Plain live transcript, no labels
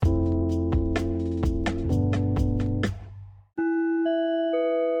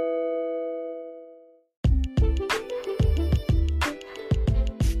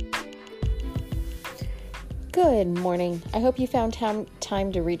Good morning. I hope you found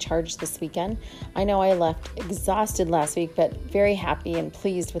time to recharge this weekend. I know I left exhausted last week, but very happy and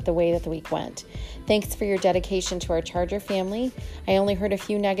pleased with the way that the week went. Thanks for your dedication to our Charger family. I only heard a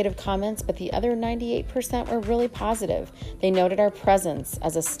few negative comments, but the other 98% were really positive. They noted our presence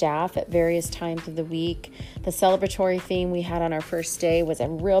as a staff at various times of the week. The celebratory theme we had on our first day was a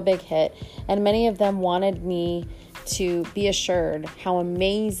real big hit, and many of them wanted me to be assured how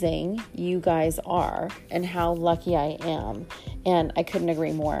amazing you guys are and how lucky I am. And I couldn't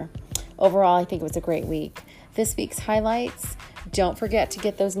agree more. Overall, I think it was a great week. This week's highlights: don't forget to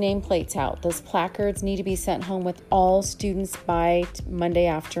get those nameplates out. Those placards need to be sent home with all students by Monday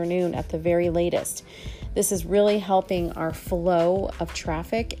afternoon at the very latest. This is really helping our flow of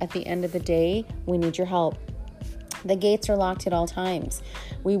traffic at the end of the day. We need your help. The gates are locked at all times.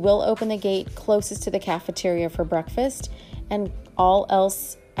 We will open the gate closest to the cafeteria for breakfast and all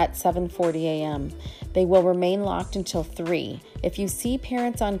else at 7:40 a.m. They will remain locked until 3. If you see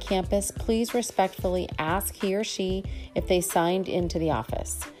parents on campus, please respectfully ask he or she if they signed into the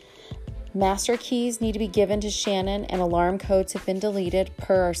office. Master keys need to be given to Shannon and alarm codes have been deleted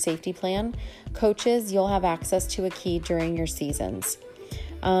per our safety plan. Coaches, you'll have access to a key during your seasons.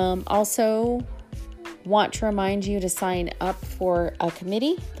 Also, want to remind you to sign up for a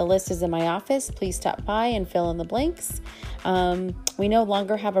committee. The list is in my office. Please stop by and fill in the blanks. We no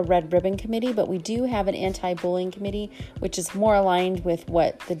longer have a red ribbon committee, but we do have an anti-bullying committee, which is more aligned with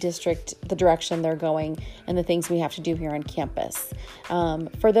what the direction they're going and the things we have to do here on campus.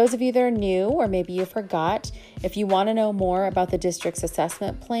 For those of you that are new, or maybe you forgot, if you want to know more about the district's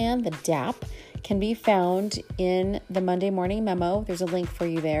assessment plan, the DAP, can be found in the Monday morning memo. There's a link for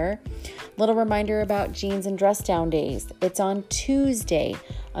you there. Little reminder about jeans and dress down days. It's on Tuesday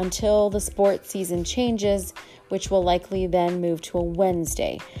until the sports season changes, which will likely then move to a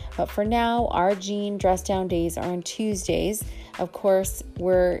Wednesday. But for now, our jean dress down days are on Tuesdays. Of course,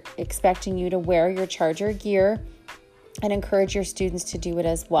 we're expecting you to wear your Charger gear and encourage your students to do it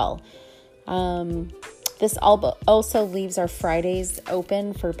as well. This also leaves our Fridays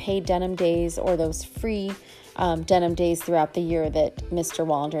open for paid denim days or those free denim days throughout the year that Mr.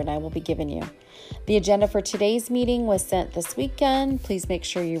 Wallander and I will be giving you. The agenda for today's meeting was sent this weekend. Please make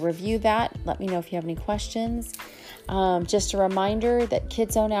sure you review that. Let me know if you have any questions. Just a reminder that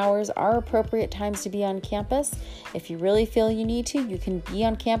Kids Zone hours are appropriate times to be on campus. If you really feel you need to, you can be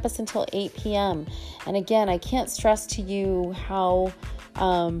on campus until 8 p.m. And again, I can't stress to you how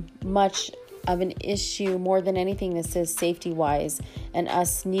much of an issue more than anything this is safety-wise and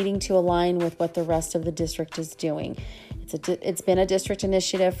us needing to align with what the rest of the district is doing. It's been a district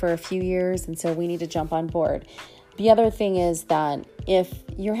initiative for a few years, and so we need to jump on board. The other thing is that if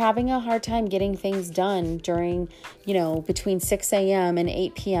you're having a hard time getting things done during, between 6 a.m. and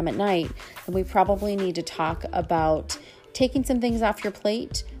 8 p.m. at night, then we probably need to talk about taking some things off your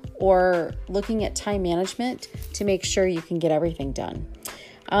plate or looking at time management to make sure you can get everything done.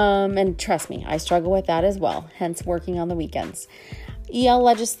 And trust me, I struggle with that as well, hence working on the weekends. EL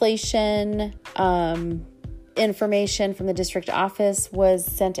legislation, information from the district office was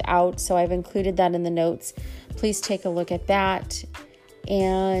sent out, so I've included that in the notes. Please take a look at that.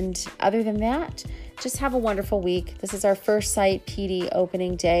 And other than that, just have a wonderful week. This is our first site PD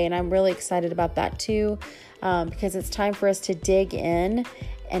opening day, and I'm really excited about that too, because it's time for us to dig in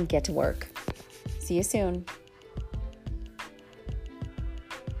and get to work. See you soon.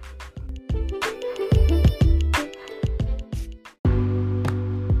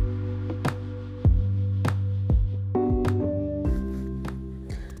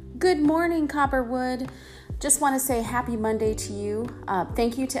 Good morning, Copperwood. Just want to say happy Monday to you.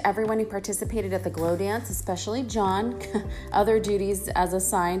 Thank you to everyone who participated at the Glow Dance, especially John. Other duties as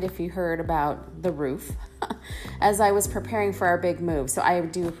assigned if you heard about the roof as I was preparing for our big move. So I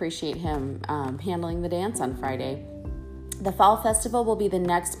do appreciate him handling the dance on Friday. The Fall Festival will be the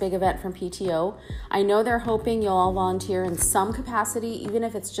next big event from PTO. I know they're hoping you'll all volunteer in some capacity, even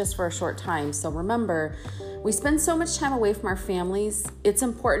if it's just for a short time. So remember, we spend so much time away from our families. It's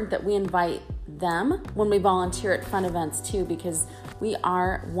important that we invite them when we volunteer at fun events too, because we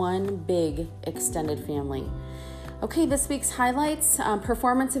are one big extended family. Okay, this week's highlights.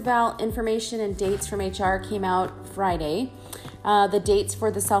 Performance eval information and dates from HR came out Friday. The dates for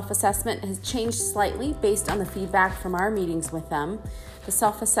the self-assessment has changed slightly based on the feedback from our meetings with them. The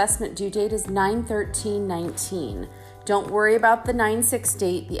self-assessment due date is 9/13/19. Don't worry about the 9/6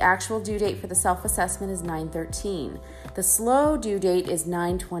 date. The actual due date for the self-assessment is 9/13. The slow due date is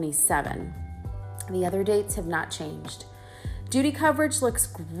 9/27. The other dates have not changed. Duty coverage looks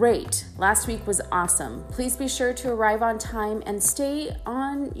great. Last week was awesome. Please be sure to arrive on time and stay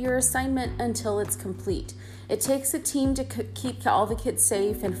on your assignment until it's complete. It takes a team to keep all the kids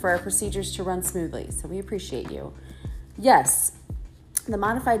safe and for our procedures to run smoothly. So we appreciate you. Yes, the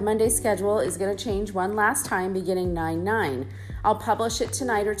Modified Monday schedule is going to change one last time beginning 9/9. I'll publish it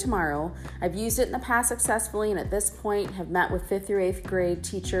tonight or tomorrow. I've used it in the past successfully and at this point have met with 5th through 8th grade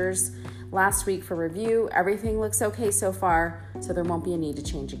teachers last week for review. Everything looks okay so far, so there won't be a need to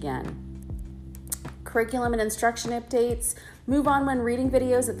change again. Curriculum and instruction updates. Move On When reading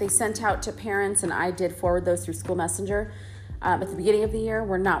videos that they sent out to parents, and I did forward those through School Messenger at the beginning of the year,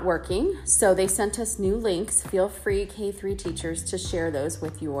 were not working. So they sent us new links. Feel free, K-3 teachers, to share those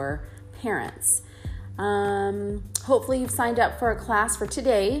with your parents. Hopefully you've signed up for a class for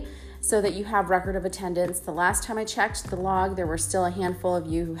today so that you have record of attendance. The last time I checked the log, there were still a handful of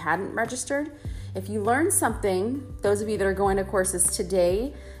you who hadn't registered. If you learned something, those of you that are going to courses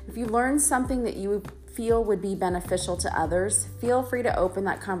today, if you learned something that you feel would be beneficial to others, feel free to open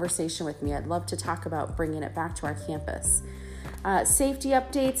that conversation with me. I'd love to talk about bringing it back to our campus. Safety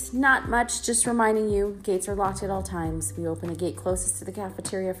updates, not much, just reminding you, gates are locked at all times. We open the gate closest to the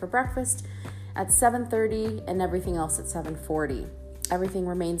cafeteria for breakfast at 7:30 and everything else at 7:40. Everything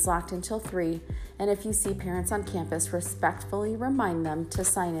remains locked until 3, and if you see parents on campus, respectfully remind them to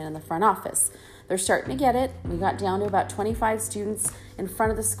sign in the front office. They're starting to get it. We got down to about 25 students in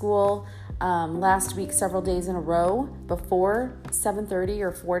front of the school last week, several days in a row before 7:30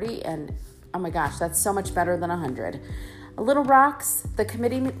 or 40, and oh my gosh, that's so much better than 100. Little Rocks, the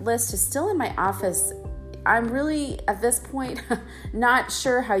committee list is still in my office. I'm really, at this point, not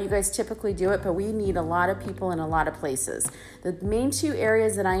sure how you guys typically do it, but we need a lot of people in a lot of places. The main 2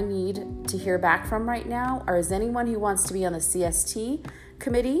 areas that I need to hear back from right now are is anyone who wants to be on the CST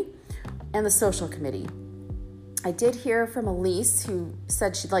committee and the social committee. I did hear from Elise, who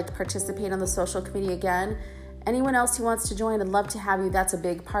said she'd like to participate on the social committee again. Anyone else who wants to join, I'd love to have you. That's a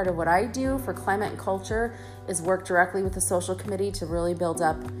big part of what I do for climate and culture, is work directly with the social committee to really build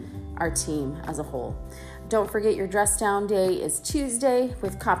up our team as a whole. Don't forget your dress down day is Tuesday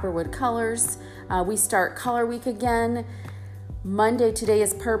with Copperwood colors. We start color week again. Monday today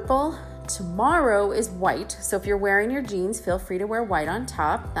is purple. Tomorrow is white. So if you're wearing your jeans, feel free to wear white on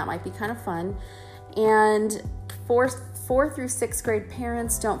top. That might be kind of fun. And 4 through 6th grade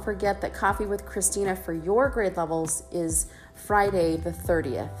parents, don't forget that Coffee with Christina for your grade levels is Friday the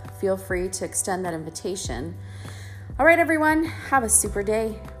 30th. Feel free to extend that invitation. All right, everyone, have a super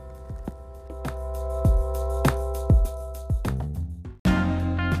day.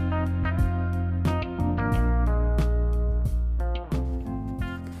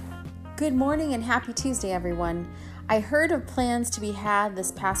 Good morning and happy Tuesday, everyone. I heard of plans to be had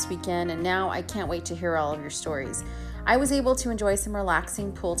this past weekend, and now I can't wait to hear all of your stories. I was able to enjoy some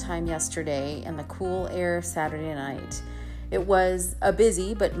relaxing pool time yesterday and the cool air of Saturday night. It was a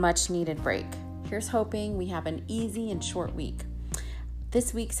busy but much needed break. Here's hoping we have an easy and short week.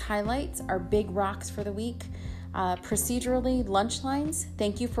 This week's highlights are big rocks for the week. Procedurally, lunch lines.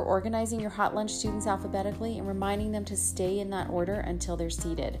 Thank you for organizing your hot lunch students alphabetically and reminding them to stay in that order until they're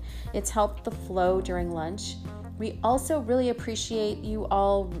seated. It's helped the flow during lunch. We also really appreciate you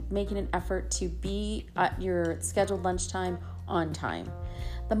all making an effort to be at your scheduled lunchtime on time.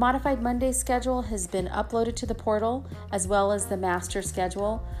 The Modified Monday schedule has been uploaded to the portal, as well as the master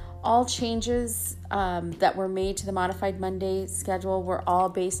schedule. All changes that were made to the Modified Monday schedule were all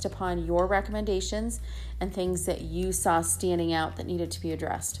based upon your recommendations and things that you saw standing out that needed to be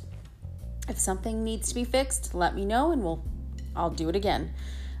addressed. If something needs to be fixed, let me know and I'll do it again.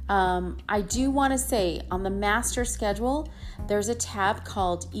 I do want to say on the master schedule, there's a tab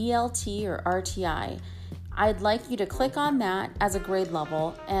called ELT or RTI. I'd like you to click on that as a grade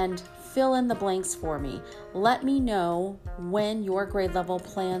level and fill in the blanks for me. Let me know when your grade level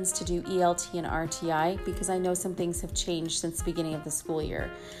plans to do ELT and RTI, because I know some things have changed since the beginning of the school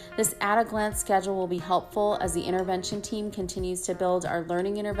year. This at-a-glance schedule will be helpful as the intervention team continues to build our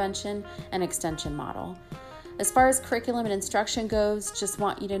learning intervention and extension model. As far as curriculum and instruction goes, just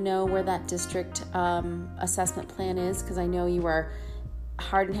want you to know where that district assessment plan is, because I know you are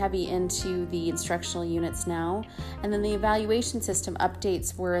hard and heavy into the instructional units now. And then the evaluation system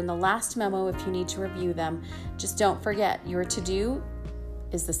updates were in the last memo if you need to review them. Just don't forget, your to-do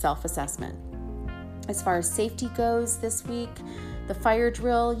is the self-assessment. As far as safety goes this week, the fire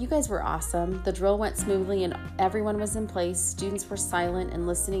drill, you guys were awesome. The drill went smoothly and everyone was in place. Students were silent and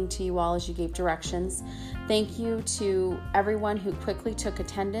listening to you all as you gave directions. Thank you to everyone who quickly took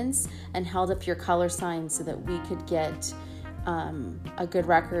attendance and held up your color signs so that we could get a good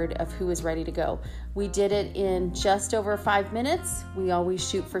record of who is ready to go. We did it in just over 5 minutes. We always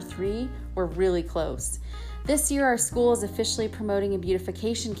shoot for 3. We're really close. This year, our school is officially promoting a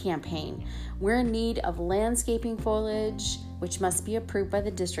beautification campaign. We're in need of landscaping foliage, which must be approved by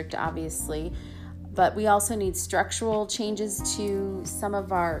the district, obviously. But we also need structural changes to some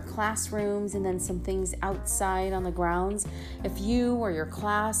of our classrooms and then some things outside on the grounds. If you or your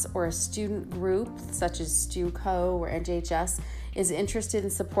class or a student group, such as StuCo or NJHS, is interested in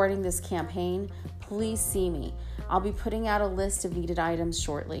supporting this campaign, please see me. I'll be putting out a list of needed items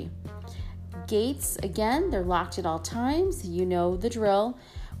shortly. Gates, again, they're locked at all times. You know the drill.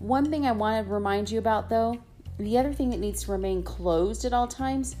 One thing I want to remind you about, though, the other thing that needs to remain closed at all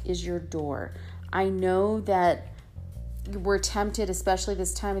times is your door. I know that we're tempted, especially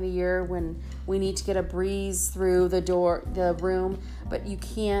this time of the year when we need to get a breeze through the room, but you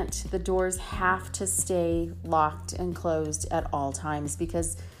can't. The doors have to stay locked and closed at all times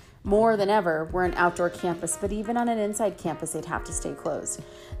because more than ever, we're an outdoor campus, but even on an inside campus, they'd have to stay closed.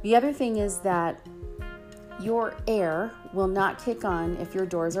 The other thing is that your air will not kick on if your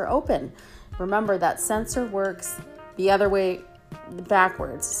doors are open. Remember that sensor works the other way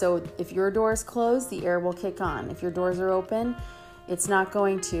backwards. So if your door is closed, the air will kick on. If your doors are open, it's not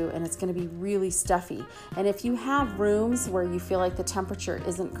going to, and it's going to be really stuffy. And if you have rooms where you feel like the temperature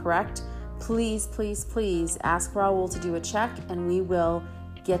isn't correct, please, please, please ask Raul to do a check and we will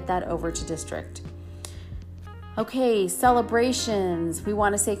get that over to district. Okay, celebrations. We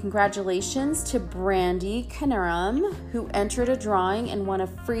want to say congratulations to Brandy Canarum, who entered a drawing and won a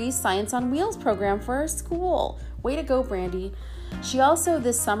free Science on Wheels program for our school. Way to go, Brandy. She also,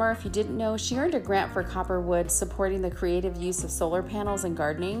 this summer, if you didn't know, she earned a grant for Copperwood supporting the creative use of solar panels and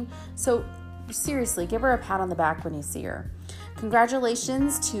gardening. So seriously, give her a pat on the back when you see her.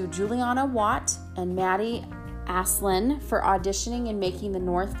 Congratulations to Juliana Watt and Maddie Aslin for auditioning and making the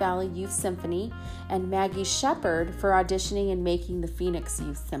North Valley Youth Symphony, and Maggie Shepard for auditioning and making the Phoenix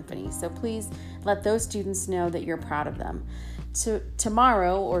Youth Symphony. So please let those students know that you're proud of them.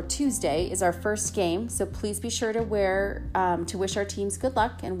 Tomorrow or Tuesday is our first game, so please be sure to wish our teams good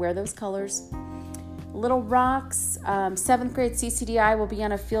luck and wear those colors. Little Rocks, 7th grade CCDI will be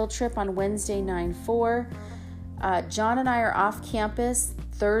on a field trip on Wednesday, 9/4. John and I are off campus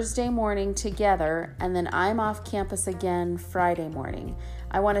Thursday morning together, and then I'm off campus again Friday morning.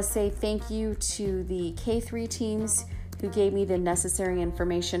 I want to say thank you to the K-3 teams who gave me the necessary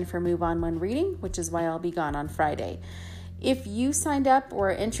information for Move On When reading, which is why I'll be gone on Friday. If you signed up or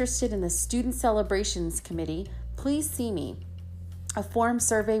are interested in the Student Celebrations Committee, please see me. A form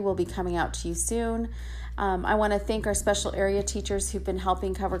survey will be coming out to you soon. I want to thank our special area teachers who've been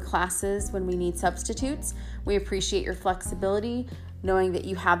helping cover classes when we need substitutes. We appreciate your flexibility, knowing that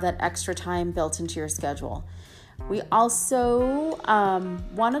you have that extra time built into your schedule. We also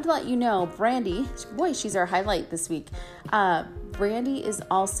wanted to let you know, Brandy, boy, she's our highlight this week. Brandy is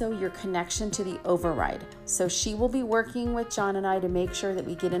also your connection to the override. So she will be working with John and I to make sure that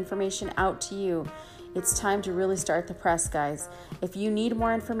we get information out to you. It's time to really start the press, guys. If you need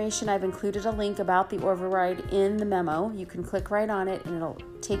more information, I've included a link about the override in the memo. You can click right on it and it'll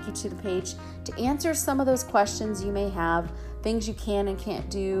take you to the page to answer some of those questions you may have, things you can and can't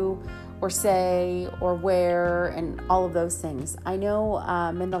do or say or wear, and all of those things. I know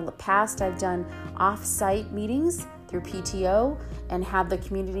in the past I've done off-site meetings through PTO and had the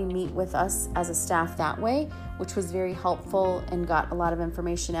community meet with us as a staff that way, which was very helpful and got a lot of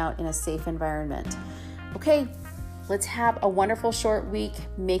information out in a safe environment. Okay, let's have a wonderful short week.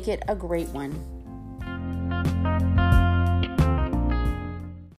 Make it a great one.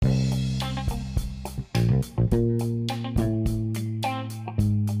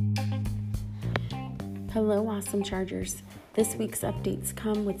 Hello, awesome Chargers. This week's updates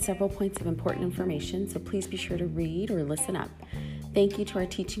come with several points of important information, so please be sure to read or listen up. Thank you to our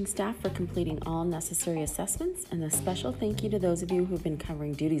teaching staff for completing all necessary assessments, and a special thank you to those of you who've been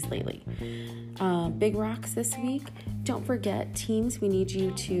covering duties lately. Big rocks this week. Don't forget, teams, we need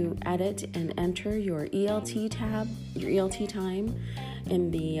you to edit and enter your ELT tab, your ELT time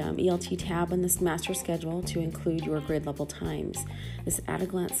in the ELT tab in this master schedule to include your grade level times. This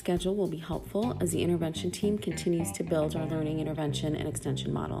at-a-glance schedule will be helpful as the intervention team continues to build our learning intervention and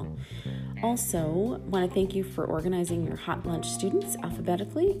extension model. Also, want to thank you for organizing your hot lunch students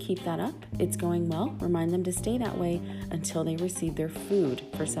alphabetically. Keep that up. It's going well. Remind them to stay that way until they receive their food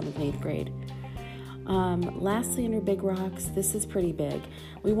for 7th and 8th grade. Lastly, under Big Rocks, this is pretty big.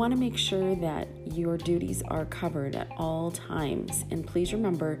 We want to make sure that your duties are covered at all times, and please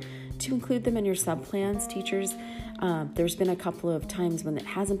remember to include them in your sub-plans, teachers. There's been a couple of times when it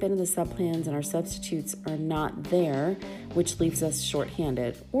hasn't been in the sub-plans and our substitutes are not there, which leaves us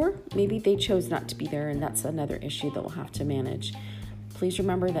shorthanded, or maybe they chose not to be there, and that's another issue that we'll have to manage. Please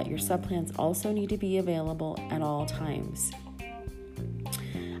remember that your subplans also need to be available at all times.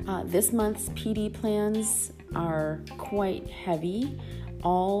 This month's PD plans are quite heavy.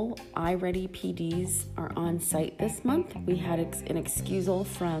 All iReady PDs are on site this month. We had an excusal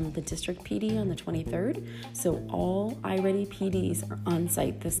from the district PD on the 23rd, so all iReady PDs are on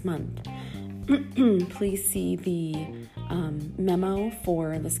site this month. Please see the memo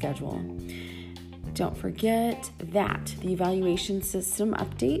for the schedule. Don't forget that the evaluation system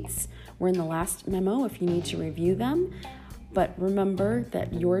updates were in the last memo if you need to review them. But remember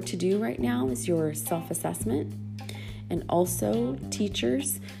that your to-do right now is your self-assessment. And also,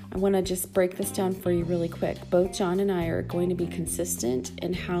 teachers, I want to just break this down for you really quick. Both John and I are going to be consistent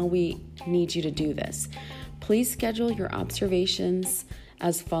in how we need you to do this. Please schedule your observations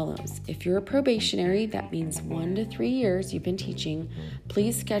as follows. If you're a probationary, that means 1 to 3 years you've been teaching,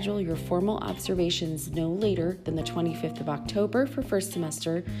 please schedule your formal observations no later than the 25th of October for first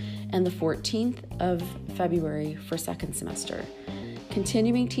semester and the 14th of February for second semester.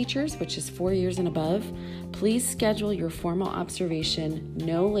 Continuing teachers, which is 4 years and above, please schedule your formal observation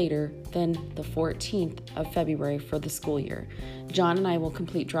no later than the 14th of February for the school year. John and I will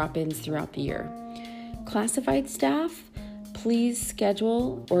complete drop-ins throughout the year. Classified staff, please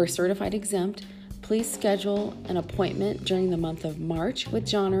schedule, or certified exempt, please schedule an appointment during the month of March with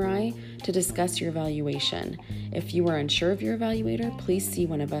John or I to discuss your evaluation. If you are unsure of your evaluator, please see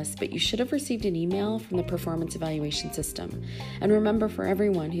one of us, but you should have received an email from the performance evaluation system. And remember, for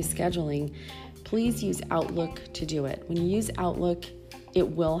everyone who's scheduling, please use Outlook to do it. When you use Outlook, it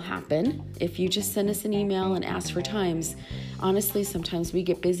will happen. If you just send us an email and ask for times, honestly, sometimes we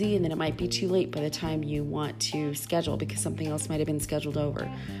get busy and then it might be too late by the time you want to schedule because something else might have been scheduled over.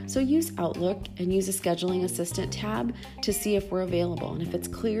 So use Outlook and use a scheduling assistant tab to see if we're available. And if it's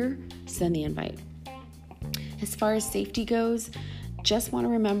clear, send the invite. As far as safety goes, just want to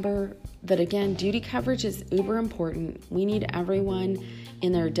remember that, again, duty coverage is uber important. We need everyone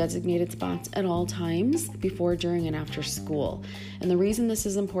in their designated spots at all times, before, during, and after school. And the reason this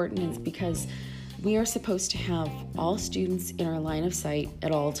is important is because we are supposed to have all students in our line of sight at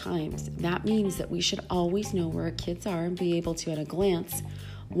all times. That means that we should always know where our kids are and be able to, at a glance,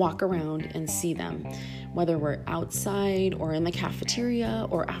 walk around and see them, whether we're outside or in the cafeteria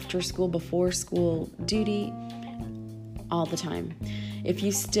or after school, before school duty, all the time. If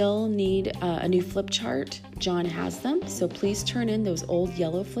you still need a new flip chart, John has them, so please turn in those old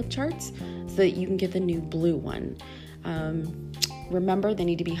yellow flip charts so that you can get the new blue one. Remember, they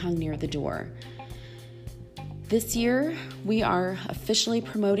need to be hung near the door. This year, we are officially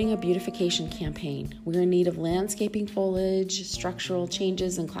promoting a beautification campaign. We're in need of landscaping, foliage, structural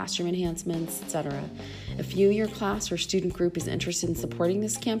changes, and classroom enhancements, etc. If you, your class, or student group is interested in supporting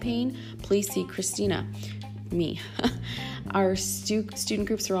this campaign, please see Christina, me. Our student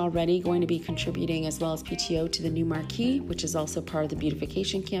groups are already going to be contributing, as well as PTO, to the new marquee, which is also part of the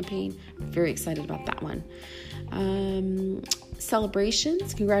beautification campaign. Very excited about that one.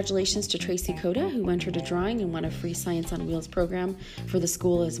 Celebrations. Congratulations to Tracy Coda, who entered a drawing and won a free Science on Wheels program for the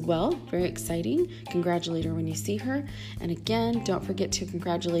school as well. Very exciting. Congratulate her when you see her. And again, don't forget to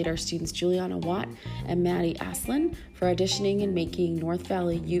congratulate our students Juliana Watt and Maddie Aslin for auditioning and making North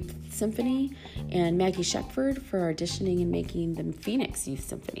Valley Youth Symphony, and Maggie Sheckford for auditioning and making the Phoenix Youth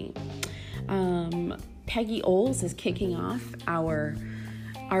Symphony. Peggy Oles is kicking off our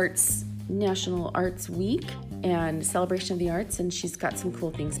National Arts Week and Celebration of the Arts, and she's got some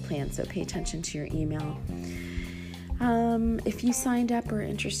cool things planned, so pay attention to your email. If you signed up or are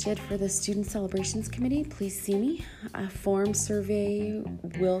interested for the Student Celebrations Committee, please see me. A form survey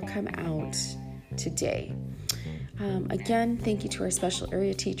will come out today. Again, thank you to our special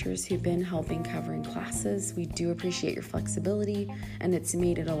area teachers who've been helping covering classes. We do appreciate your flexibility, and it's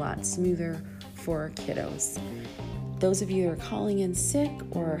made it a lot smoother for our kiddos. Those of you who are calling in sick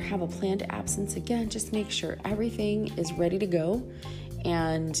or have a planned absence, again, just make sure everything is ready to go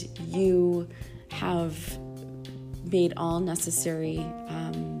and you have made all necessary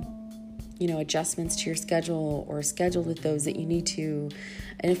adjustments to your schedule, or scheduled with those that you need to.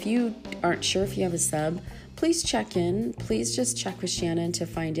 And if you aren't sure if you have a sub, please check in. Please just check with Shannon to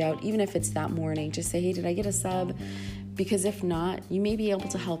find out, even if it's that morning. Just say, hey, did I get a sub? Because if not, you may be able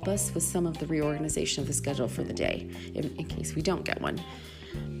to help us with some of the reorganization of the schedule for the day, in case we don't get one.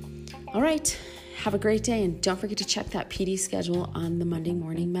 All right, have a great day, and don't forget to check that PD schedule on the Monday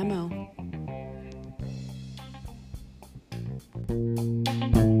morning memo.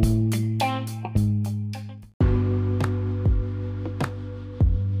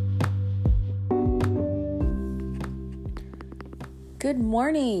 Good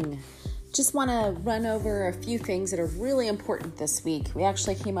morning. Just want to run over a few things that are really important this week. We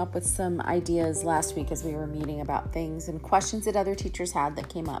actually came up with some ideas last week as we were meeting about things and questions that other teachers had that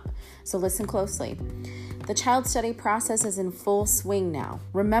came up. So listen closely. The child study process is in full swing now.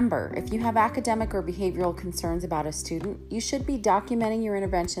 Remember, if you have academic or behavioral concerns about a student, you should be documenting your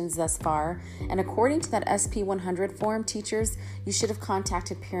interventions thus far. And according to that SP 100 form, teachers, you should have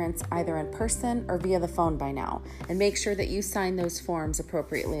contacted parents either in person or via the phone by now. And make sure that you sign those forms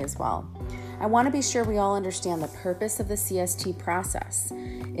appropriately as well. I want to be sure we all understand the purpose of the CST process.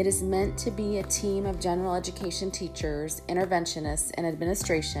 It is meant to be a team of general education teachers, interventionists, and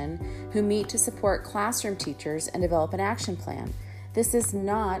administration who meet to support classroom teachers and develop an action plan. This is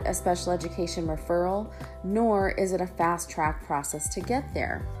not a special education referral, nor is it a fast-track process to get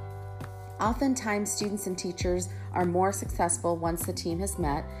there. Oftentimes, students and teachers are more successful once the team has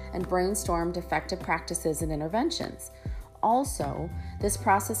met and brainstormed effective practices and interventions. Also, this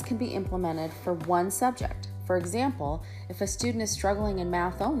process can be implemented for one subject. For example, if a student is struggling in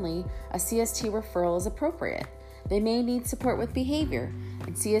math only, a CST referral is appropriate. They may need support with behavior,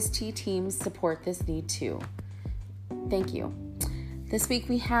 and CST teams support this need too. Thank you. This week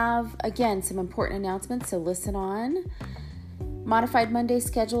we have, again, some important announcements, so listen on. Modified Monday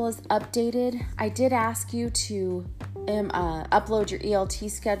schedule is updated. I did ask you to upload your ELT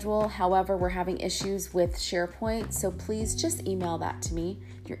schedule. However, we're having issues with SharePoint, so please just email that to me,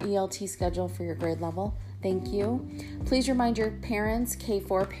 your ELT schedule for your grade level. Thank you. Please remind your parents,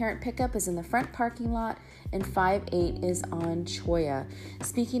 K4 parent pickup is in the front parking lot and 5-8 is on Cholla.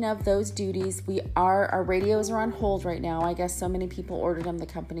 Speaking of those duties, our radios are on hold right now. I guess so many people ordered them, the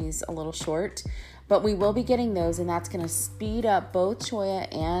company's a little short, but we will be getting those, and that's going to speed up both Cholla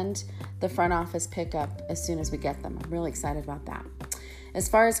and the front office pickup as soon as we get them. I'm really excited about that. As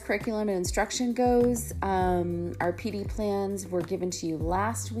far as curriculum and instruction goes, our PD plans were given to you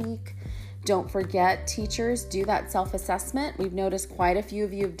last week. Don't forget, teachers, do that self-assessment. We've noticed quite a few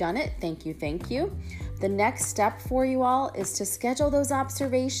of you have done it. Thank you. The next step for you all is to schedule those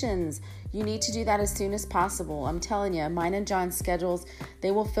observations. You need to do that as soon as possible. I'm telling you, mine and John's schedules,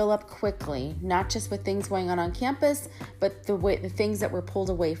 they will fill up quickly, not just with things going on campus, but the things that we're pulled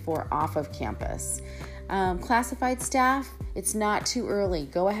away for off of campus. Classified staff, it's not too early.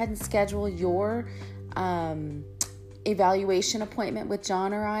 Go ahead and schedule your evaluation appointment with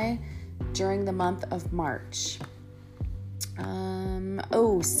John or I during the month of March.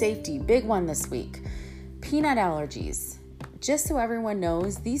 Safety, big one this week. Peanut allergies. Just so everyone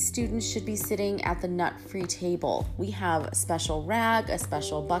knows, these students should be sitting at the nut-free table. We have a special rag, a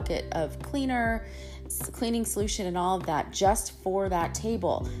special bucket of cleaning solution and all of that just for that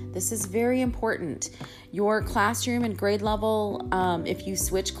table. This is very important. Your classroom and grade level, if you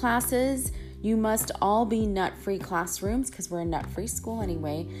switch classes, you must all be nut-free classrooms because we're a nut-free school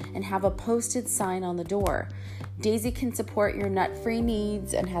anyway, and have a posted sign on the door. Daisy can support your nut-free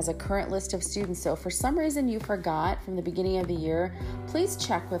needs and has a current list of students. So if for some reason you forgot from the beginning of the year, please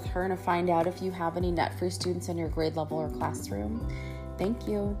check with her and find out if you have any nut-free students in your grade level or classroom. Thank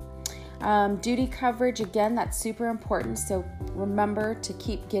you. Duty coverage, again, that's super important. So remember to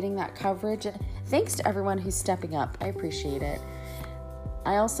keep getting that coverage. Thanks to everyone who's stepping up. I appreciate it.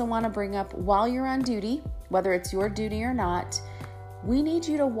 I also want to bring up, while you're on duty, whether it's your duty or not, we need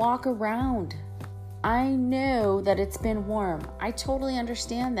you to walk around. I know that it's been warm. I totally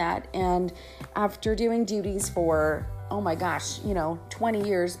understand that. And after doing duties for, 20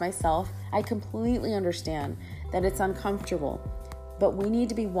 years myself, I completely understand that it's uncomfortable. But we need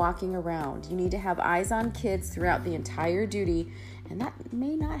to be walking around. You need to have eyes on kids throughout the entire duty. And that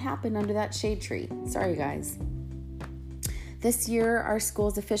may not happen under that shade tree. Sorry, guys. This year, our school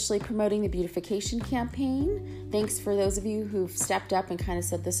is officially promoting the beautification campaign. Thanks for those of you who've stepped up and kind of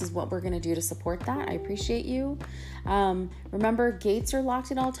said, this is what we're going to do to support that. I appreciate you. Remember, gates are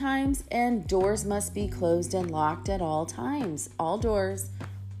locked at all times and doors must be closed and locked at all times. All doors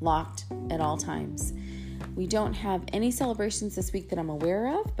locked at all times. We don't have any celebrations this week that I'm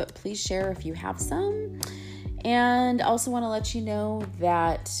aware of, but please share if you have some. And also want to let you know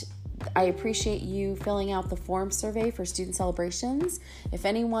that I appreciate you filling out the form survey for student celebrations. If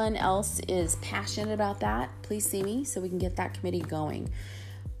anyone else is passionate about that, please see me so we can get that committee going.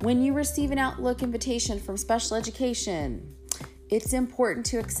 When you receive an Outlook invitation from special education, it's important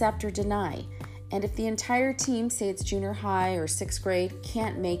to accept or deny. And if the entire team, say it's junior high or 6th grade,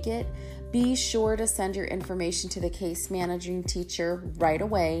 can't make it, be sure to send your information to the case managing teacher right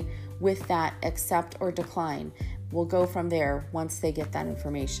away with that accept or decline. We'll go from there once they get that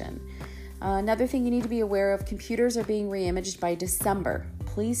information. Another thing you need to be aware of, computers are being reimaged by December.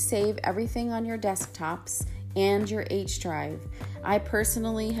 Please save everything on your desktops and your H drive. I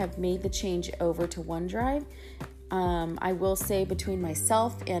personally have made the change over to OneDrive. I will say between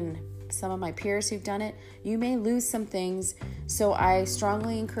myself and some of my peers who've done it, you may lose some things. So I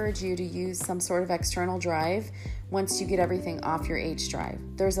strongly encourage you to use some sort of external drive once you get everything off your H drive.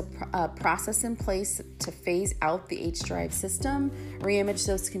 There's a process in place to phase out the H drive system, reimage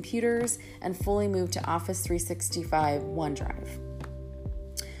those computers, and fully move to Office 365 OneDrive.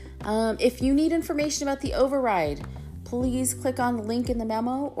 If you need information about the override, please click on the link in the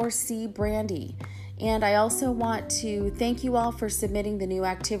memo or see Brandy. And I also want to thank you all for submitting the new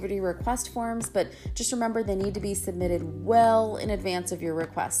activity request forms, but just remember they need to be submitted well in advance of your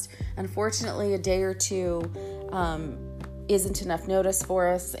request. Unfortunately, a day or two isn't enough notice for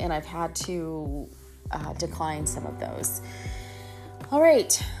us, and I've had to decline some of those. All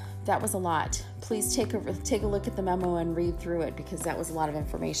right, that was a lot. Please take a look at the memo and read through it because that was a lot of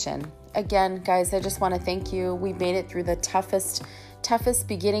information. Again, guys, I just want to thank you. We made it through the toughest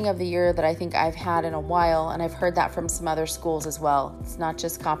beginning of the year that I think I've had in a while, and I've heard that from some other schools as well. It's not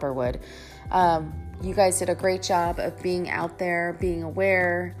just Copperwood. You guys did a great job of being out there, being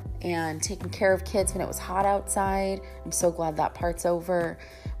aware, and taking care of kids when it was hot outside. I'm so glad that part's over.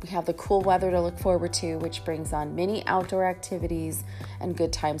 We have the cool weather to look forward to, which brings on many outdoor activities and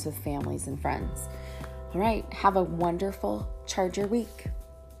good times with families and friends. All right, have a wonderful Charger week.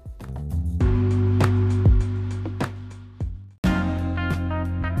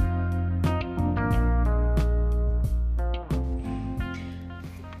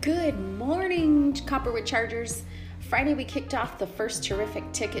 Good morning, Copperwood Chargers. Friday, we kicked off the first terrific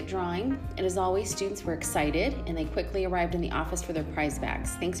ticket drawing, and as always, students were excited, and they quickly arrived in the office for their prize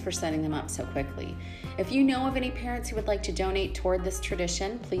bags. Thanks for setting them up so quickly. If you know of any parents who would like to donate toward this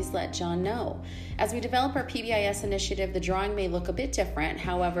tradition, please let John know. As we develop our PBIS initiative, the drawing may look a bit different.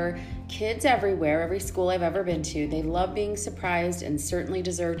 However, kids everywhere, every school I've ever been to, they love being surprised and certainly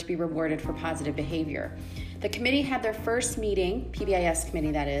deserve to be rewarded for positive behavior. The committee had their first meeting, PBIS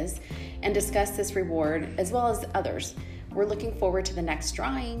committee that is, and discussed this reward as well as others. We're looking forward to the next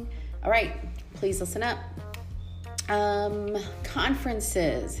drawing. All right, please listen up.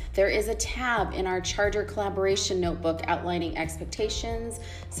 Conferences. There is a tab in our Charter collaboration notebook outlining expectations,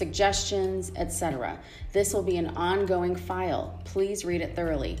 suggestions, etc. This will be an ongoing file. Please read it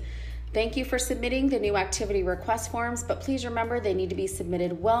thoroughly. Thank you for submitting the new activity request forms, but please remember they need to be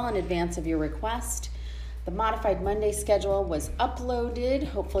submitted well in advance of your request. The modified Monday schedule was uploaded.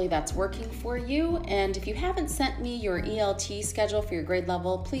 Hopefully that's working for you. And if you haven't sent me your ELT schedule for your grade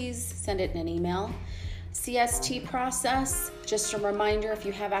level, please send it in an email. CST process, just a reminder, if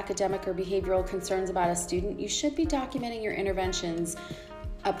you have academic or behavioral concerns about a student, you should be documenting your interventions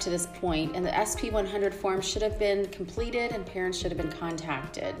up to this point. And the SP100 form should have been completed and parents should have been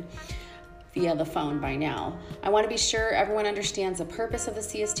contacted via the phone by now. I want to be sure everyone understands the purpose of the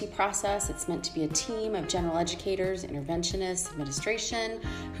CST process. It's meant to be a team of general educators, interventionists, administration,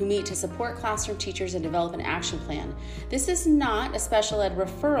 who meet to support classroom teachers and develop an action plan. This is not a special ed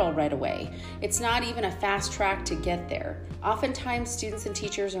referral right away. It's not even a fast track to get there. Oftentimes, students and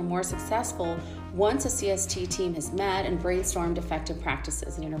teachers are more successful once a CST team has met and brainstormed effective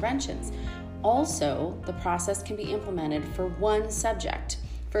practices and interventions. Also, the process can be implemented for one subject.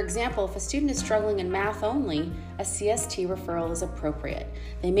 For example, if a student is struggling in math only, a CST referral is appropriate.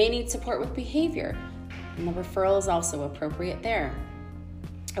 They may need support with behavior, and the referral is also appropriate there.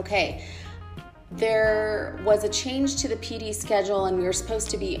 Okay, there was a change to the PD schedule, and we were supposed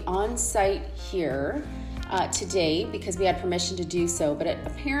to be on site here today because we had permission to do so, but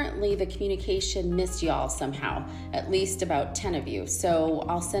apparently the communication missed y'all somehow, at least about 10 of you. So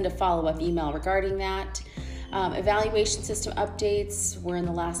I'll send a follow-up email regarding that. Evaluation system updates were in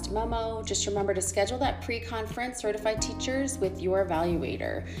the last memo. Just remember to schedule that pre-conference certified teachers with your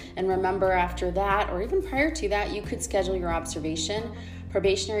evaluator. And remember after that, or even prior to that, you could schedule your observation.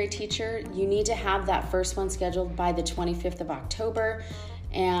 Probationary teacher, you need to have that first one scheduled by the 25th of October.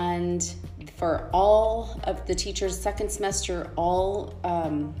 And for all of the teachers' second semester, all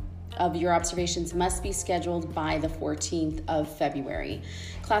of your observations must be scheduled by the 14th of February.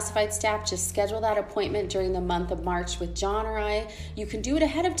 Classified staff, just schedule that appointment during the month of March with John or I. You can do it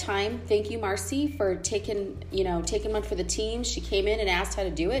ahead of time. Thank you, Marcy, for taking one for the team. She came in and asked how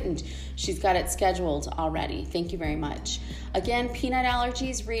to do it, and she's got it scheduled already. Thank you very much. Again, peanut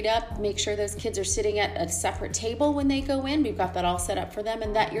allergies, read up. Make sure those kids are sitting at a separate table when they go in. We've got that all set up for them,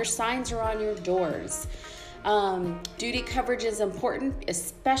 and that your signs are on your doors. Duty coverage is important,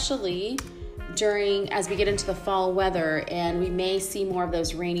 especially as we get into the fall weather, and we may see more of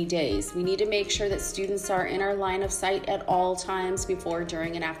those rainy days. We need to make sure that students are in our line of sight at all times before,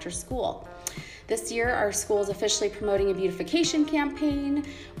 during, and after school. This year, our school is officially promoting a beautification campaign.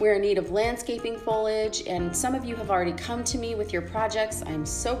 We're in need of landscaping foliage, and some of you have already come to me with your projects. I'm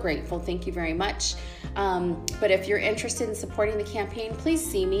so grateful. Thank you very much. But if you're interested in supporting the campaign, please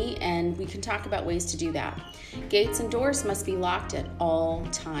see me and we can talk about ways to do that. Gates and doors must be locked at all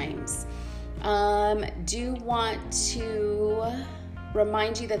times. Do want to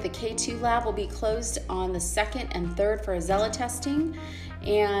remind you that the K2 lab will be closed on the 2nd and 3rd for Azella testing,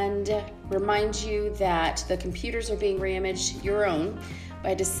 and remind you that the computers are being reimaged, your own,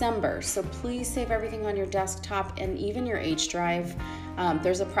 by December. So please save everything on your desktop and even your H drive.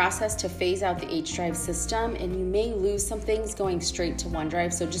 There's a process to phase out the H drive system, and you may lose some things going straight to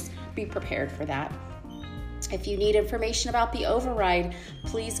OneDrive, so just be prepared for that. If you need information about the override,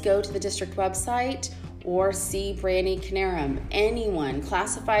 please go to the district website or see Brandy Canarum. Anyone,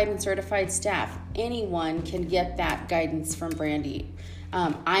 classified and certified staff, anyone can get that guidance from Brandy.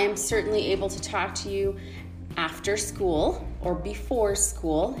 I am certainly able to talk to you after school or before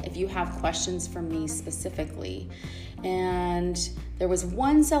school if you have questions from me specifically. And there was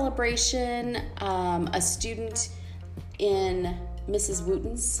one celebration, a student in Mrs.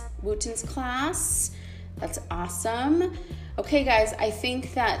 Wooten's class. That's awesome. Okay, guys, I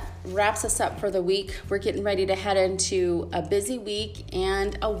think that wraps us up for the week. We're getting ready to head into a busy week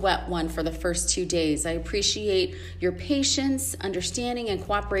and a wet one for the first 2 days. I appreciate your patience, understanding, and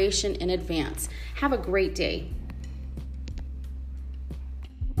cooperation in advance. Have a great day.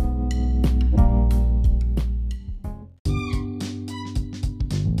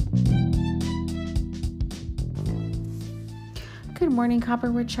 Good morning,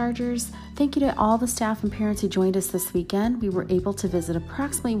 Copperwood Chargers. Thank you to all the staff and parents who joined us this weekend. We were able to visit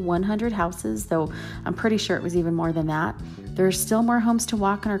approximately 100 houses, though I'm pretty sure it was even more than that. There are still more homes to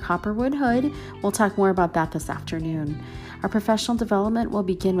walk in our Copperwood Hood. We'll talk more about that this afternoon. Our professional development will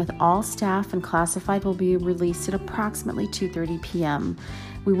begin with all staff, and classified will be released at approximately 2:30 p.m.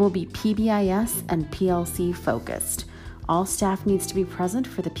 We will be PBIS and PLC focused. All staff needs to be present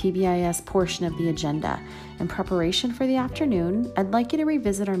for the PBIS portion of the agenda. In preparation for the afternoon, I'd like you to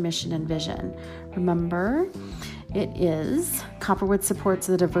revisit our mission and vision. Remember, it is Copperwood supports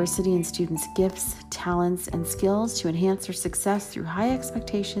the diversity in students' gifts, talents, and skills to enhance their success through high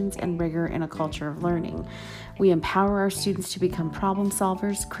expectations and rigor in a culture of learning. We empower our students to become problem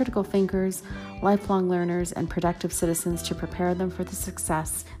solvers, critical thinkers, lifelong learners, and productive citizens to prepare them for the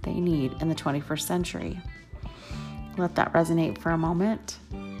success they need in the 21st century. Let that resonate for a moment.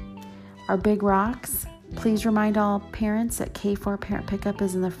 Our big rocks. Please remind all parents that K4 parent pickup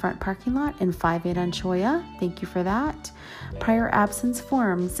is in the front parking lot in 5-8 on Cholla. Thank you for that. Prior absence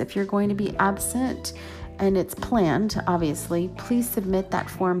forms. If you're going to be absent and it's planned, obviously, please submit that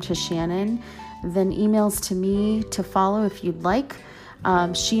form to Shannon. Then emails to me to follow if you'd like.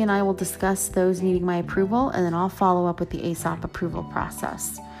 She and I will discuss those needing my approval, and then I'll follow up with the ASAP approval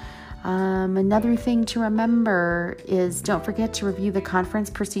process. Another thing to remember is don't forget to review the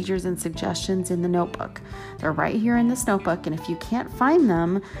conference procedures and suggestions in the notebook. They're right here in this notebook, and if you can't find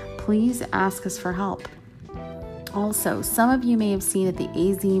them, please ask us for help. Also, some of you may have seen that the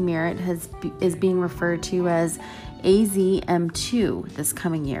AZ Merit is being referred to as AZM2 this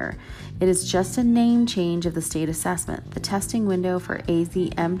coming year. It is just a name change of the state assessment. The testing window for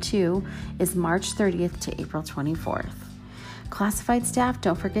AZM2 is March 30th to April 24th. Classified staff,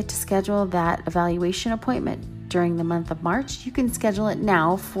 don't forget to schedule that evaluation appointment during the month of March. You can schedule it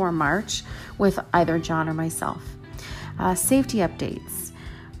now for March with either John or myself. Safety updates.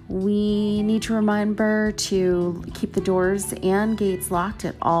 We need to remember to keep the doors and gates locked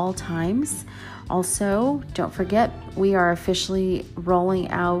at all times. Also, don't forget, we are officially rolling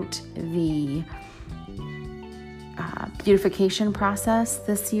out the beautification process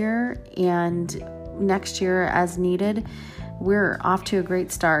this year and next year as needed. We're off to a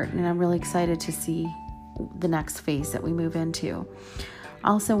great start, and I'm really excited to see the next phase that we move into. I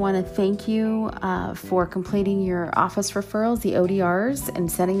also want to thank you for completing your office referrals, the ODRs,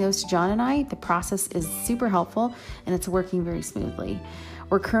 and sending those to John and I. The process is super helpful, and it's working very smoothly.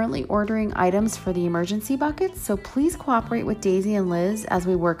 We're currently ordering items for the emergency buckets, so please cooperate with Daisy and Liz as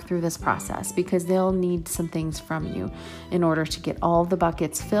we work through this process, because they'll need some things from you in order to get all the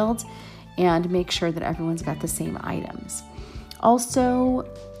buckets filled and make sure that everyone's got the same items. Also,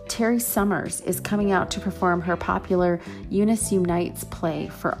 Terry Summers is coming out to perform her popular Eunice Unites play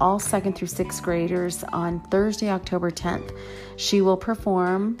for all 2nd through 6th graders on Thursday, October 10th. She will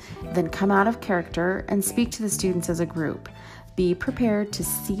perform, then come out of character and speak to the students as a group. Be prepared to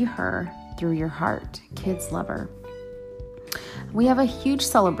see her through your heart. Kids love her. We have a huge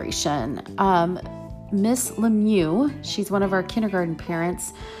celebration. Miss Lemieux, she's one of our kindergarten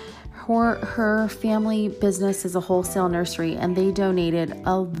parents. her family business is a wholesale nursery, and they donated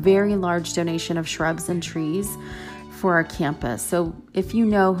a very large donation of shrubs and trees for our campus. So if you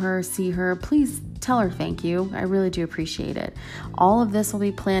know her, see her, please tell her thank you. I really do appreciate it. All of this will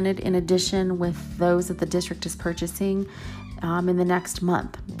be planted in addition with those that the district is purchasing in the next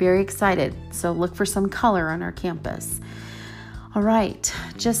month. Very excited. So look for some color on our campus. All right,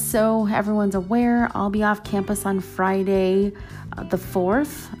 just so everyone's aware, I'll be off campus on Friday the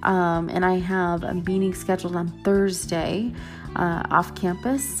 4th, and I have a meeting scheduled on Thursday off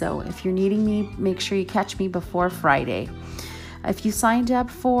campus. So if you're needing me, make sure you catch me before Friday. If you signed up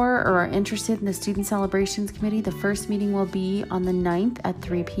for or are interested in the Student Celebrations Committee, the first meeting will be on the 9th at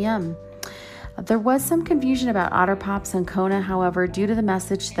 3 p.m. There was some confusion about Otter Pops and Kona. However, due to the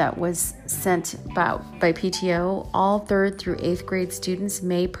message that was sent by PTO, all 3rd through 8th grade students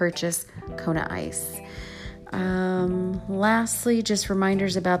may purchase Kona Ice. Lastly, just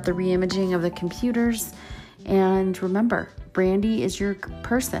reminders about the reimaging of the computers. And remember, Brandy is your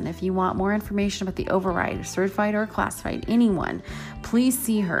person. If you want more information about the override, certified or classified, anyone, please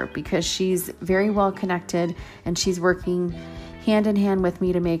see her because she's very well connected and she's working hand in hand with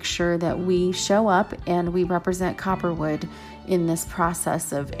me to make sure that we show up and we represent Copperwood in this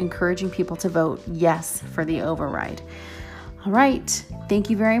process of encouraging people to vote yes for the override. All right. Thank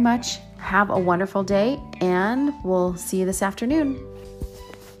you very much. Have a wonderful day, and we'll see you this afternoon.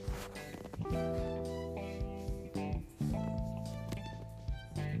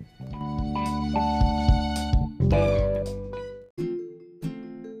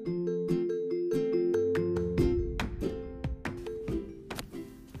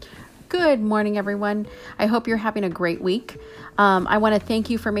 Good morning, everyone. I hope you're having a great week. I want to thank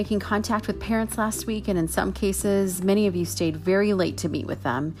you for making contact with parents last week, and in some cases, many of you stayed very late to meet with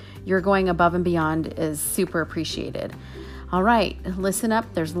them. Your going above and beyond is super appreciated. All right, listen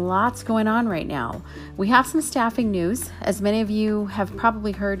up. There's lots going on right now. We have some staffing news. As many of you have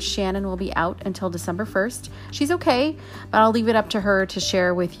probably heard, Shannon will be out until December 1st. She's okay, but I'll leave it up to her to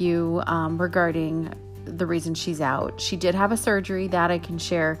share with you regarding the reason she's out. She did have a surgery that I can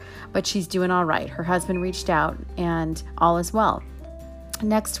share, but she's doing all right. Her husband reached out and all is well.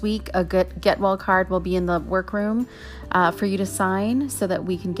 Next week, a get well card will be in the workroom for you to sign so that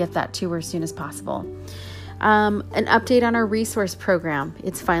we can get that to her as soon as possible. An update on our resource program.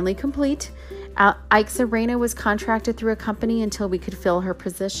 It's finally complete. Ike Serena was contracted through a company until we could fill her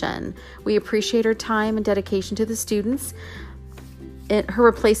position. We appreciate her time and dedication to the students. Her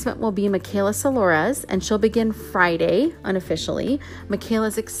replacement will be Michaela Solores, and she'll begin Friday unofficially.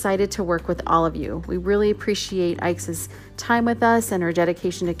 Michaela's excited to work with all of you. We really appreciate Ike's time with us and her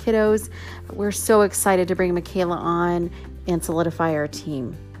dedication to kiddos. We're so excited to bring Michaela on and solidify our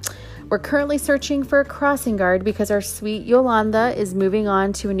team. We're currently searching for a crossing guard because our sweet Yolanda is moving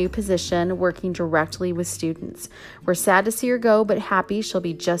on to a new position, working directly with students. We're sad to see her go, but happy she'll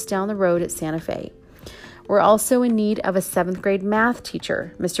be just down the road at Santa Fe. We're also in need of a 7th grade math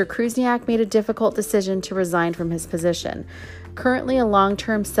teacher. Mr. Krusniak made a difficult decision to resign from his position. Currently, a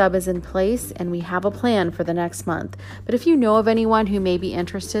long-term sub is in place, and we have a plan for the next month. But if you know of anyone who may be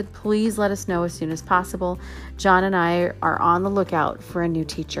interested, please let us know as soon as possible. John and I are on the lookout for a new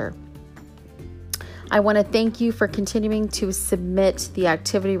teacher. I want to thank you for continuing to submit the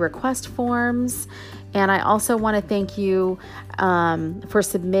activity request forms. And I also want to thank you for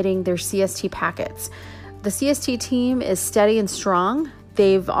submitting their CST packets. The CST team is steady and strong.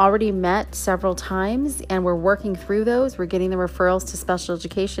 They've already met several times, and we're working through those. We're getting the referrals to special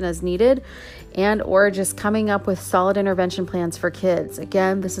education as needed, and or just coming up with solid intervention plans for kids.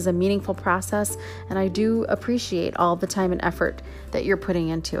 Again, this is a meaningful process, and I do appreciate all the time and effort that you're putting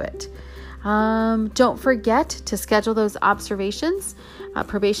into it. Don't forget to schedule those observations.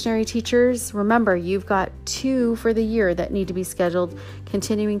 Probationary teachers, remember, you've got 2 for the year that need to be scheduled.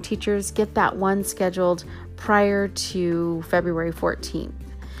 Continuing teachers, get that one scheduled prior to February 14th.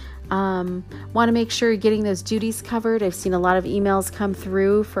 Want to make sure you're getting those duties covered. I've seen a lot of emails come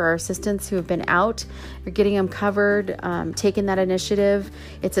through for our assistants who have been out. You're getting them covered, taking that initiative.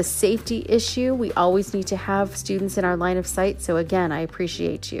 It's a safety issue. We always need to have students in our line of sight. So again, I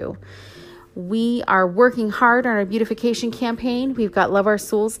appreciate you. We are working hard on our beautification campaign. We've got Love Our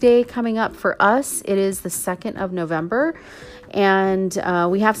Souls Day coming up for us. It is the 2nd of November, and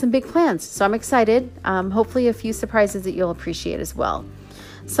we have some big plans. So I'm excited. Hopefully a few surprises that you'll appreciate as well.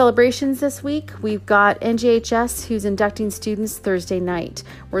 Celebrations this week, we've got NJHS who's inducting students Thursday night.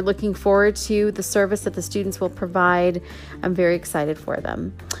 We're looking forward to the service that the students will provide. I'm very excited for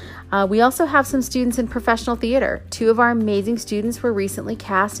them. We also have some students in professional theater. 2 of our amazing students were recently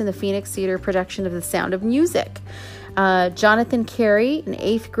cast in the Phoenix Theater production of The Sound of Music. Jonathan Carey in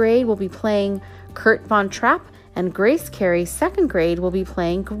 8th grade will be playing Kurt Von Trapp, and Grace Carey, 2nd grade, will be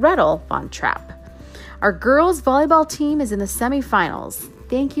playing Gretel Von Trapp. Our girls volleyball team is in the semifinals.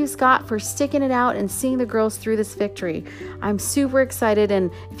 Thank you, Scott, for sticking it out and seeing the girls through this victory. I'm super excited, and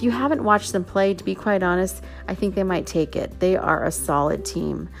if you haven't watched them play, to be quite honest, I think they might take it. They are a solid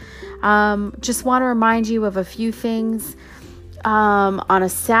team. Just want to remind you of a few things. On a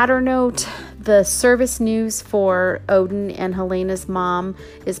sadder note, the service news for Odin and Helena's mom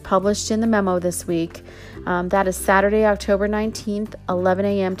is published in the memo this week. That is Saturday, October 19th, 11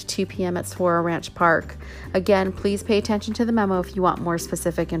 a.m. to 2 p.m. at Saguaro Ranch Park. Again, please pay attention to the memo if you want more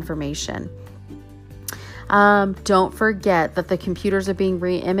specific information. Don't forget that the computers are being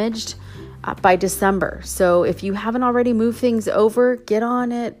re-imaged by December. So if you haven't already moved things over, get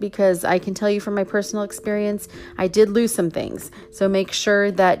on it, because I can tell you from my personal experience, I did lose some things. So make sure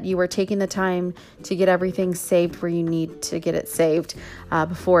that you are taking the time to get everything saved where you need to get it saved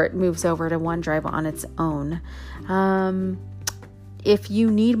before it moves over to OneDrive on its own. If you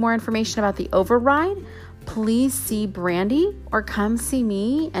need more information about the override, please see Brandy or come see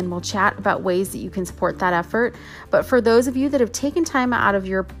me and we'll chat about ways that you can support that effort. But for those of you that have taken time out of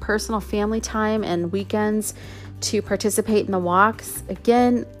your personal family time and weekends to participate in the walks,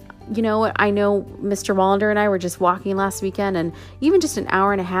 again, you know what? I know Mr. Wallander and I were just walking last weekend, and even just an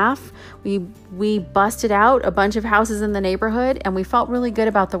hour and a half, we busted out a bunch of houses in the neighborhood, and we felt really good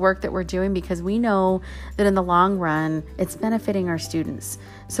about the work that we're doing because we know that in the long run, it's benefiting our students.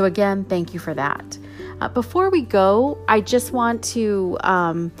 So again, thank you for that. Before we go, I just want to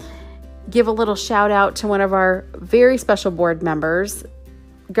give a little shout out to one of our very special board members,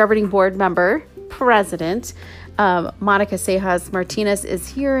 governing board member, president, Monica Sejas Martinez is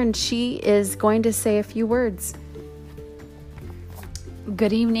here, and she is going to say a few words.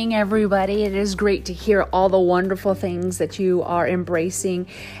 Good evening, everybody. It is great to hear all the wonderful things that you are embracing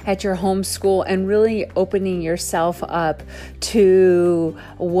at your homeschool and really opening yourself up to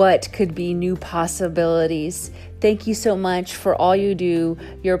what could be new possibilities. Thank you so much for all you do.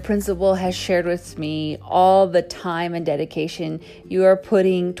 Your principal has shared with me all the time and dedication you are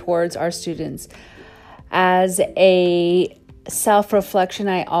putting towards our students. As a self-reflection,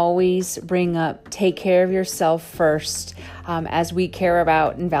 I always bring up, take care of yourself first, as we care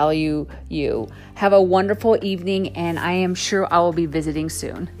about and value you. Have a wonderful evening, and I am sure I will be visiting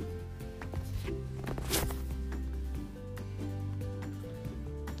soon.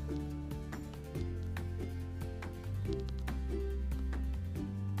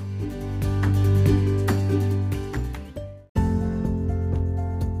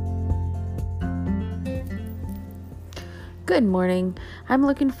 Good morning. I'm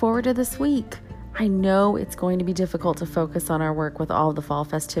looking forward to this week. I know it's going to be difficult to focus on our work with all the fall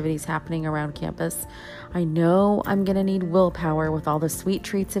festivities happening around campus. I know I'm going to need willpower with all the sweet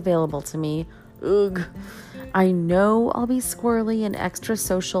treats available to me. Ugh. I know I'll be squirrely and extra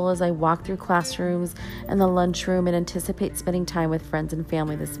social as I walk through classrooms and the lunchroom and anticipate spending time with friends and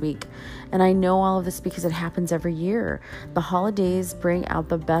family this week. And I know all of this because it happens every year. The holidays bring out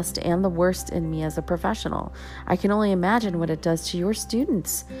the best and the worst in me as a professional. I can only imagine what it does to your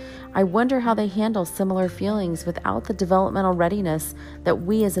students. I wonder how they handle similar feelings without the developmental readiness that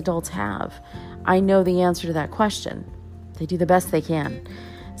we as adults have. I know the answer to that question. They do the best they can.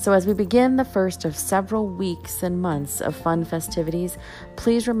 So as we begin the first of several weeks and months of fun festivities,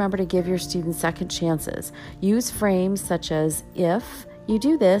 please remember to give your students second chances. Use frames such as, if you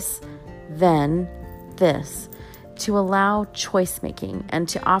do this, then this, to allow choice making and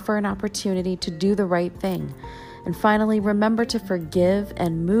to offer an opportunity to do the right thing. And finally, remember to forgive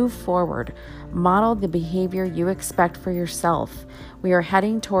and move forward. Model the behavior you expect for yourself. We are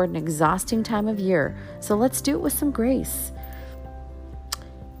heading toward an exhausting time of year, so let's do it with some grace.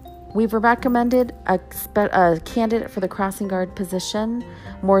 We've recommended a candidate for the crossing guard position.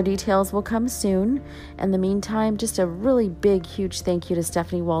 More details will come soon. In the meantime, just a really big, huge thank you to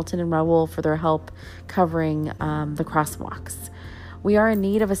Stephanie Walton and Raul for their help covering the crosswalks. We are in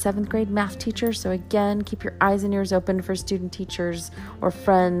need of a 7th grade math teacher, so again, keep your eyes and ears open for student teachers or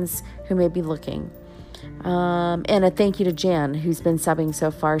friends who may be looking. And a thank you to Jan, who's been subbing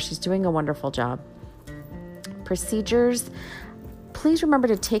so far. She's doing a wonderful job. Procedures. Please remember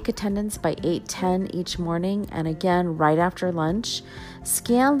to take attendance by 8:10 each morning and again right after lunch.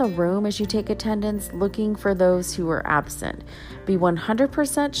 Scan the room as you take attendance, looking for those who are absent. Be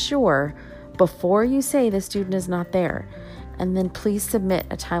 100% sure before you say the student is not there. And then please submit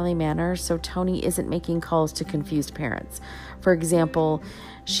a timely manner so Tony isn't making calls to confused parents. For example,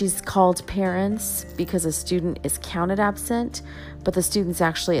 she's called parents because a student is counted absent, but the student's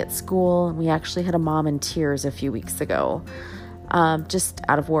actually at school, and we actually had a mom in tears a few weeks ago, just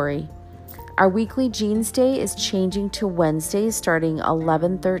out of worry. Our weekly Jeans Day is changing to Wednesdays starting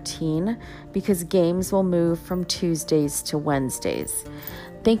 11/13 because games will move from Tuesdays to Wednesdays.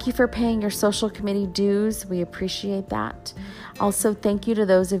 Thank you for paying your social committee dues. We appreciate that. Also, thank you to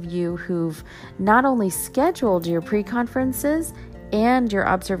those of you who've not only scheduled your pre-conferences and your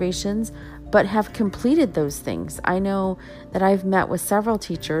observations, but have completed those things. I know that I've met with several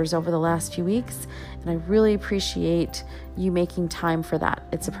teachers over the last few weeks, and I really appreciate you making time for that.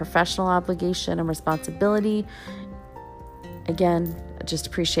 It's a professional obligation and responsibility. Again, I just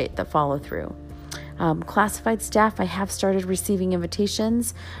appreciate the follow through. Classified staff, I have started receiving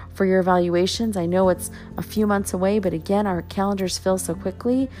invitations for your evaluations. I know it's a few months away, but again, our calendars fill so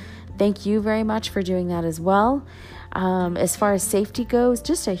quickly. Thank you very much for doing that as well. As far as safety goes,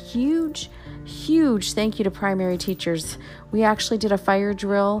 just a huge thank you to primary teachers. We actually did a fire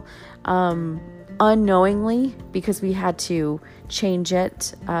drill unknowingly because we had to change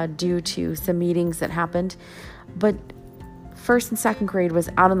it due to some meetings that happened. But first and second grade was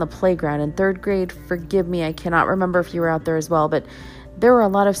out on the playground, and third grade, forgive me, I cannot remember if you were out there as well, but there were a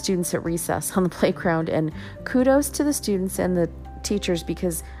lot of students at recess on the playground, and kudos to the students and the teachers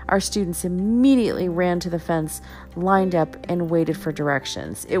because our students immediately ran to the fence, lined up, and waited for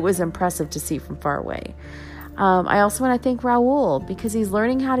directions. It was impressive to see from far away. I also want to thank Raul because he's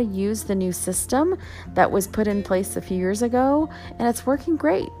learning how to use the new system that was put in place a few years ago, and it's working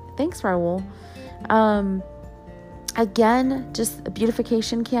great. Thanks, Raul. Again, just a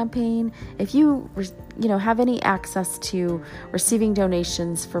beautification campaign. If you have any access to receiving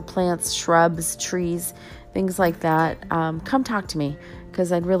donations for plants, shrubs, trees, things like that, come talk to me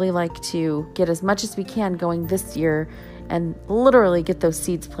because I'd really like to get as much as we can going this year and literally get those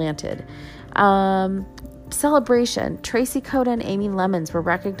seeds planted. Celebration. Tracy Coda and Amy Lemons were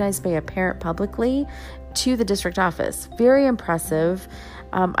recognized by a parent publicly to the district office. Very impressive.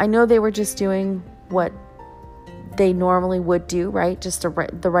 I know they were just doing what they normally would do, right? Just the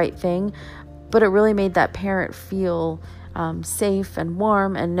right thing. But it really made that parent feel safe and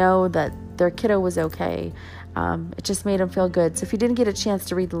warm and know that their kiddo was okay. It just made them feel good. So if you didn't get a chance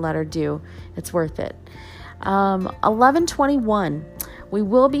to read the letter, do. It's worth it. 11/21, we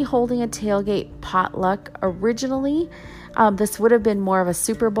will be holding a tailgate potluck. Originally, this would have been more of a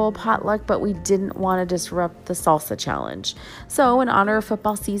Super Bowl potluck, but we didn't want to disrupt the salsa challenge. So in honor of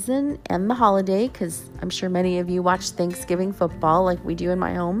football season and the holiday, because I'm sure many of you watch Thanksgiving football like we do in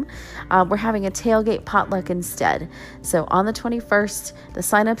my home, we're having a tailgate potluck instead. So on the 21st, the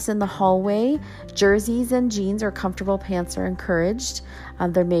sign-up's in the hallway. Jerseys and jeans or comfortable pants are encouraged.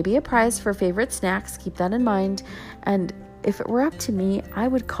 There may be a prize for favorite snacks. Keep that in mind. And if it were up to me, I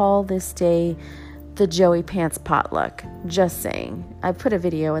would call this day the Joey Pants Potluck. Just saying. I put a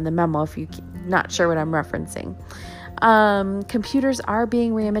video in the memo if you're not sure what I'm referencing. Computers are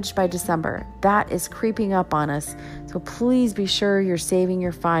being reimaged by December. That is creeping up on us. So please be sure you're saving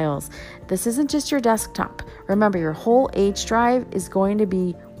your files. This isn't just your desktop. Remember, your whole H drive is going to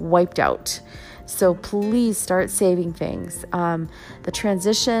be wiped out. So please start saving things. The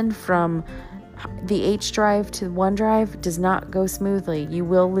transition from the H drive to OneDrive does not go smoothly. You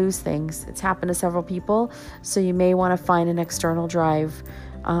will lose things. It's happened to several people, so you may want to find an external drive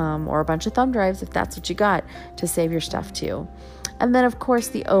or a bunch of thumb drives if that's what you got to save your stuff to. And then, of course,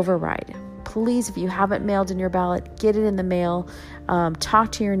 the override. Please, if you haven't mailed in your ballot, get it in the mail.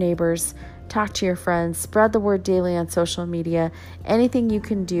 Talk to your neighbors. Talk to your friends, spread the word daily on social media. Anything you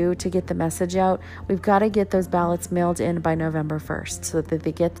can do to get the message out. We've got to get those ballots mailed in by November 1st so that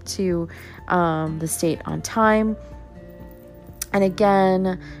they get to the state on time. And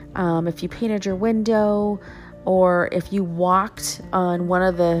again, if you painted your window or if you walked on one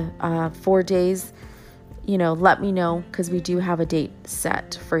of the 4 days, let me know because we do have a date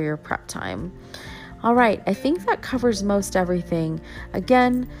set for your prep time. All right, I think that covers most everything.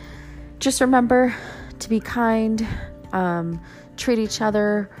 Again, just remember to be kind, treat each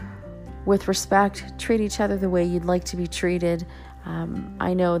other with respect, treat each other the way you'd like to be treated.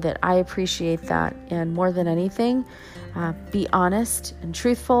 I know that I appreciate that. And more than anything, be honest and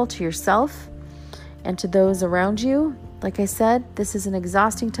truthful to yourself and to those around you. Like I said, this is an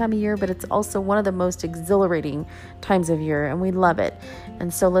exhausting time of year, but it's also one of the most exhilarating times of year, and we love it.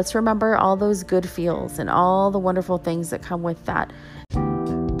 And so let's remember all those good feels and all the wonderful things that come with that.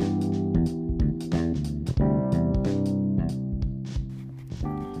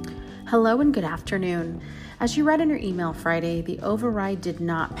 Hello and good afternoon. As you read in your email Friday, the override did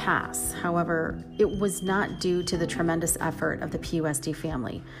not pass. However, it was not due to the tremendous effort of the PUSD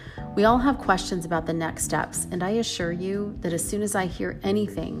family. We all have questions about the next steps, and I assure you that as soon as I hear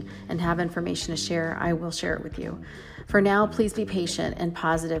anything and have information to share, I will share it with you. For now, please be patient and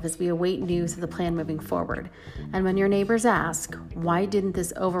positive as we await news of the plan moving forward. And when your neighbors ask, why didn't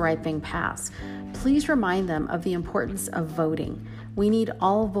this override thing pass? Please remind them of the importance of voting. We need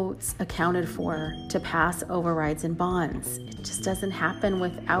all votes accounted for to pass overrides and bonds. It just doesn't happen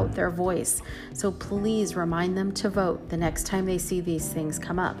without their voice. So please remind them to vote the next time they see these things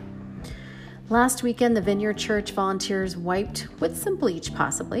come up. Last weekend, the Vineyard Church volunteers wiped, with some bleach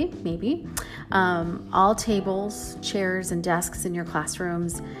possibly, maybe, all tables, chairs, and desks in your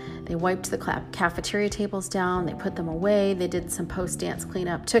classrooms. They wiped the cafeteria tables down, they put them away, they did some post-dance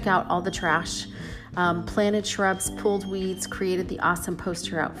cleanup, took out all the trash, planted shrubs, pulled weeds, created the awesome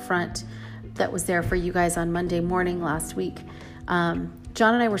poster out front that was there for you guys on Monday morning last week.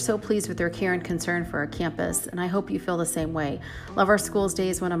 John and I were so pleased with their care and concern for our campus, and I hope you feel the same way. Love Our Schools Day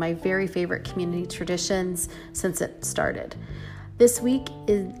is one of my very favorite community traditions since it started. This week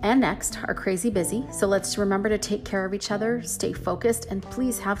and next are crazy busy, so let's remember to take care of each other, stay focused, and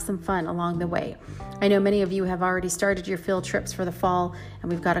please have some fun along the way. I know many of you have already started your field trips for the fall, and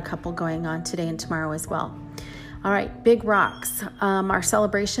we've got a couple going on today and tomorrow as well. All right, Big Rocks. Our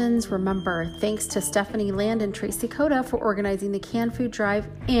celebrations, remember, thanks to Stephanie Land and Tracy Coda for organizing the canned food drive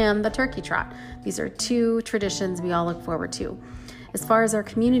and the turkey trot. These are two traditions we all look forward to. As far as our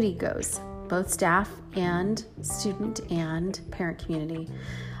community goes, both staff and student and parent community.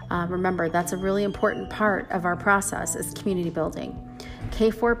 Remember, that's a really important part of our process is community building.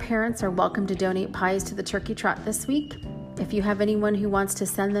 K4 parents are welcome to donate pies to the turkey trot this week. If you have anyone who wants to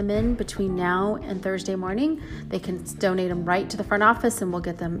send them in between now and Thursday morning, they can donate them right to the front office and we'll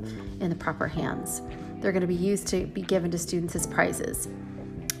get them in the proper hands. They're going to be used to be given to students as prizes.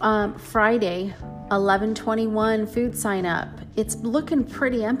 Friday, 11/21 food sign up. It's looking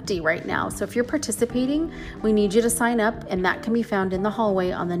pretty empty right now. So if you're participating, we need you to sign up, and that can be found in the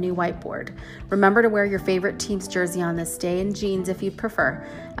hallway on the new whiteboard. Remember to wear your favorite team's jersey on this day and jeans if you prefer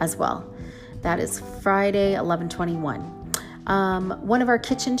as well. That is Friday, 11/21. One of our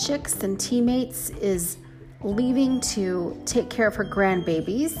kitchen chicks and teammates is leaving to take care of her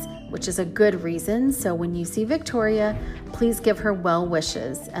grandbabies, which is a good reason. So when you see Victoria, please give her well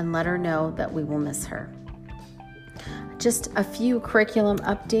wishes and let her know that we will miss her. Just a few curriculum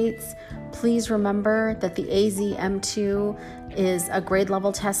updates. Please remember that the AZM2 is a grade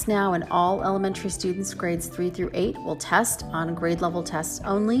level test now, and all elementary students grades 3 through 8 will test on grade level tests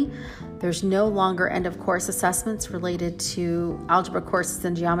only. There's no longer end of course assessments related to algebra courses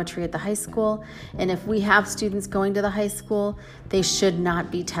and geometry at the high school. And if we have students going to the high school, they should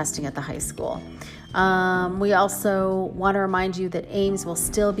not be testing at the high school. We also want to remind you that Ames will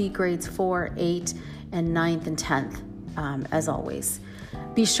still be grades 4, 8, and 9th and 10th, as always.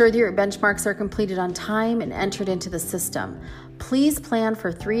 Be sure that your benchmarks are completed on time and entered into the system. Please plan for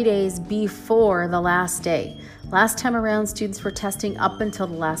 3 days before the last day. Last time around, students were testing up until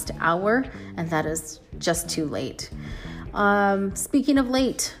the last hour, and that is just too late. Speaking of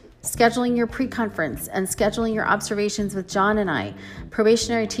late, scheduling your pre-conference and scheduling your observations with John and I.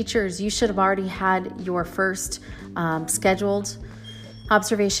 Probationary teachers, you should have already had your first scheduled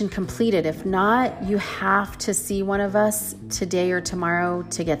observation completed. If not, you have to see one of us today or tomorrow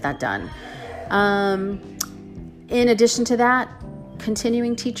to get that done. In addition to that,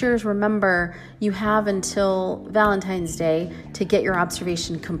 continuing teachers, remember you have until Valentine's Day to get your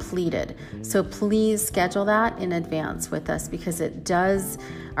observation completed. So please schedule that in advance with us because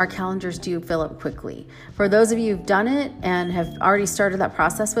our calendars do fill up quickly. For those of you who've done it and have already started that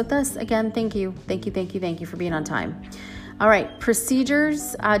process with us, again, thank you for being on time. All right,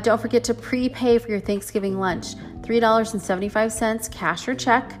 procedures. Don't forget to prepay for your Thanksgiving lunch. $3.75, cash or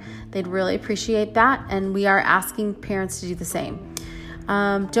check. They'd really appreciate that, and we are asking parents to do the same.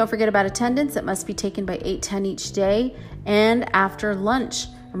 Don't forget about attendance. It must be taken by 8:10 each day and after lunch.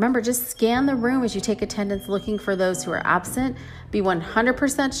 Remember, just scan the room as you take attendance looking for those who are absent. Be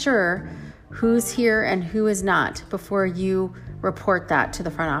 100% sure who's here and who is not before you report that to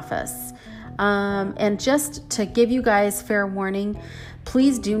the front office. And just to give you guys fair warning,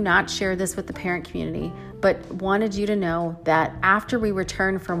 please do not share this with the parent community, but wanted you to know that after we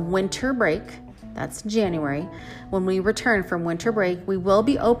return from winter break, that's January, when we return from winter break, we will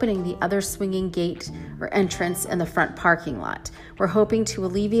be opening the other swinging gate or entrance in the front parking lot. We're hoping to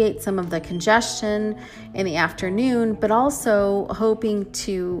alleviate some of the congestion in the afternoon, but also hoping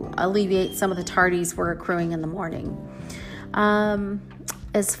to alleviate some of the tardies we're accruing in the morning.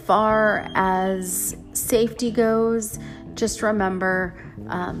 As far as safety goes, just remember,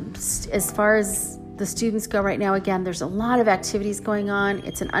 as far as the students go right now, again, there's a lot of activities going on.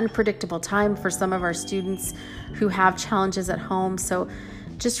 It's an unpredictable time for some of our students who have challenges at home. So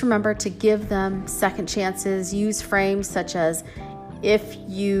just remember to give them second chances. Use frames such as, if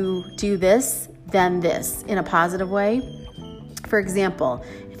you do this, then this, in a positive way. For example,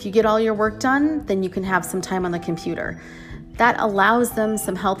 if you get all your work done, then you can have some time on the computer. That allows them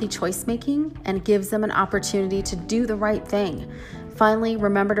some healthy choice making and gives them an opportunity to do the right thing. Finally,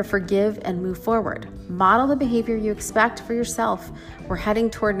 remember to forgive and move forward. Model the behavior you expect for yourself. We're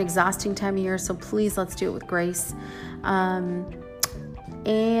heading toward an exhausting time of year, so please let's do it with grace. And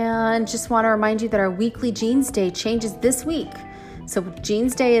just want to remind you that our weekly Jeans Day changes this week. So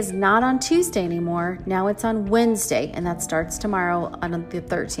Jeans Day is not on Tuesday anymore. Now it's on Wednesday, and that starts tomorrow on the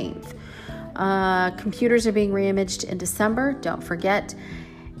 13th. Computers are being reimaged in December. Don't forget.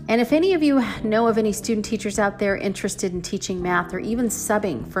 And if any of you know of any student teachers out there interested in teaching math or even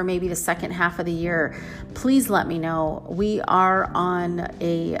subbing for maybe the second half of the year, please let me know. We are on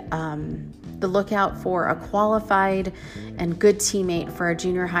the lookout for a qualified and good teammate for our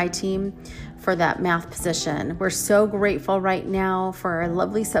junior high team for that math position. We're so grateful right now for our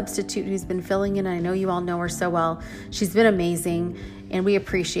lovely substitute who's been filling in. I know you all know her so well. She's been amazing, and we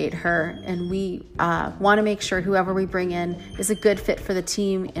appreciate her. And we want to make sure whoever we bring in is a good fit for the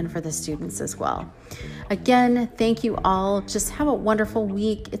team and for the students as well. Again, thank you all. Just have a wonderful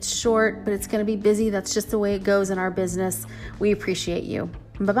week. It's short, but it's going to be busy. That's just the way it goes in our business. We appreciate you.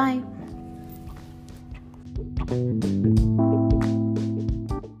 Bye-bye.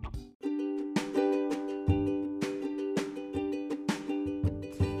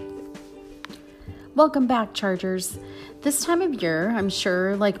 Welcome back, Chargers. This time of year, I'm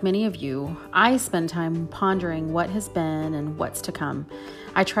sure, like many of you, I spend time pondering what has been and what's to come.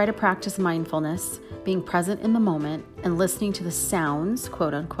 I try to practice mindfulness, being present in the moment, and listening to the sounds,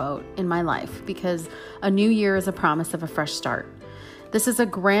 quote unquote, in my life, because a new year is a promise of a fresh start. This is a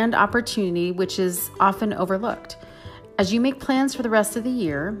grand opportunity which is often overlooked. As you make plans for the rest of the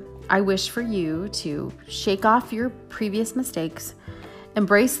year, I wish for you to shake off your previous mistakes,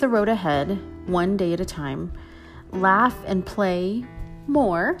 embrace the road ahead, one day at a time, laugh and play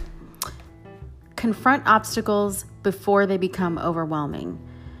more, confront obstacles before they become overwhelming,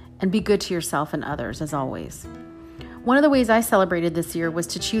 and be good to yourself and others as always. One of the ways I celebrated this year was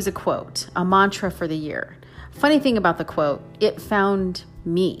to choose a quote, a mantra for the year. Funny thing about the quote, it found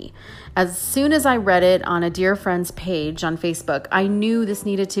me. As soon as I read it on a dear friend's page on Facebook, I knew this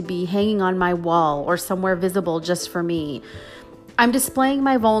needed to be hanging on my wall or somewhere visible just for me. I'm displaying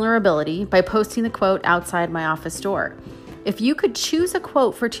my vulnerability by posting the quote outside my office door. If you could choose a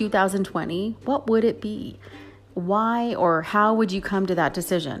quote for 2020, what would it be? Why or how would you come to that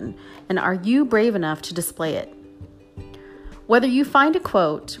decision? And are you brave enough to display it? Whether you find a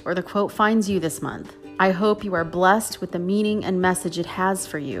quote or the quote finds you this month, I hope you are blessed with the meaning and message it has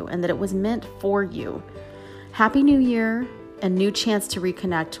for you and that it was meant for you. Happy New Year and new chance to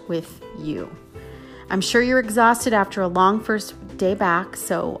reconnect with you. I'm sure you're exhausted after a long first day back,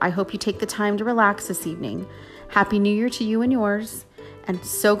 so I hope you take the time to relax this evening. Happy New Year to you and yours, and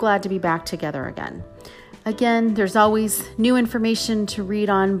so glad to be back together again. Again, there's always new information to read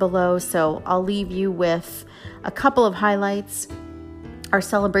on below, so I'll leave you with a couple of highlights. Our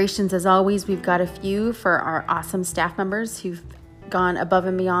celebrations, as always, we've got a few for our awesome staff members who've gone above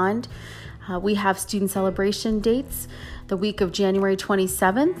and beyond. We have student celebration dates. The week of January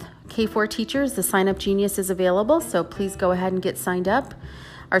 27th, K4 teachers, the Sign Up Genius is available, so please go ahead and get signed up.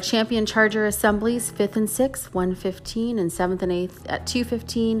 Our Champion Charger Assemblies, 5th and 6th, 1:15, and 7th and 8th at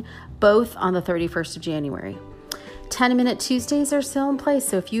 2:15, both on the 31st of January. 10-minute Tuesdays are still in place,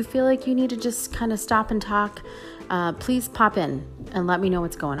 so if you feel like you need to just kind of stop and talk, please pop in and let me know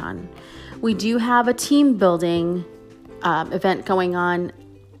what's going on. We do have a team building event going on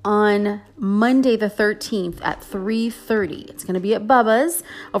Monday the 13th at 3:30. It's going to be at Bubba's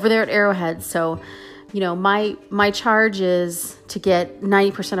over there at Arrowhead. So, my charge is to get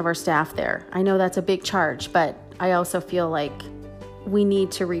 90% of our staff there. I know that's a big charge, but I also feel like we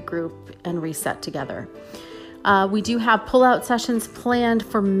need to regroup and reset together. We do have pull-out sessions planned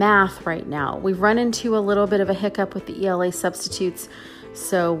for math right now. We've run into a little bit of a hiccup with the ELA substitutes,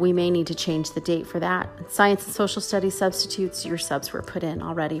 so we may need to change the date for that. Science and social studies substitutes, your subs were put in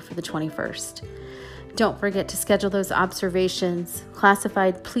already for the 21st. Don't forget to schedule those observations.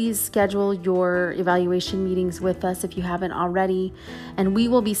 Classified, please schedule your evaluation meetings with us if you haven't already, and we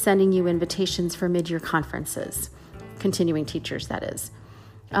will be sending you invitations for mid-year conferences. Continuing teachers, that is.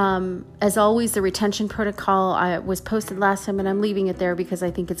 As always, the retention protocol was posted last time, and I'm leaving it there because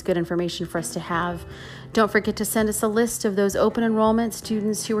I think it's good information for us to have. Don't forget to send us a list of those open enrollment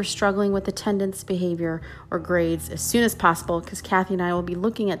students who are struggling with attendance, behavior, or grades as soon as possible, because Kathy and I will be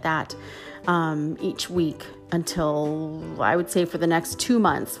looking at that each week until, I would say, for the next 2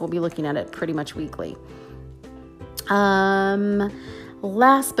 months. We'll be looking at it pretty much weekly.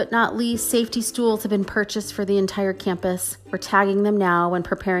 Last but not least, safety stools have been purchased for the entire campus. We're tagging them now and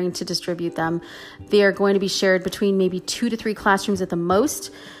preparing to distribute them. They are going to be shared between maybe 2 to 3 classrooms at the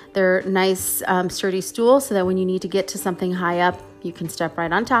most. They're nice, sturdy stools so that when you need to get to something high up, you can step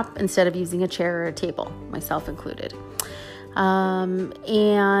right on top instead of using a chair or a table, myself included.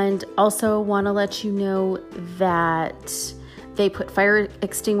 And also want to let you know that they put fire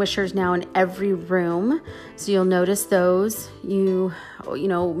extinguishers now in every room. So you'll notice those. You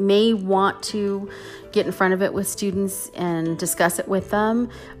may want to get in front of it with students and discuss it with them,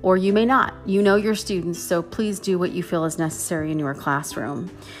 or you may not. You know your students, so please do what you feel is necessary in your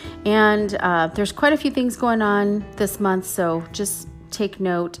classroom. And there's quite a few things going on this month, so just take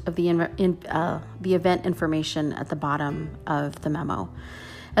note of the event information at the bottom of the memo.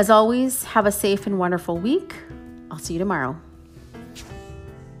 As always, have a safe and wonderful week. I'll see you tomorrow.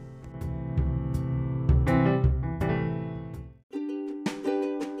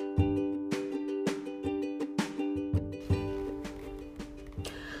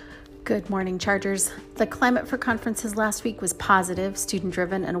 Good morning, Chargers. The climate for conferences last week was positive,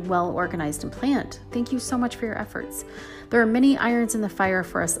 student-driven, and well-organized and planned. Thank you so much for your efforts. There are many irons in the fire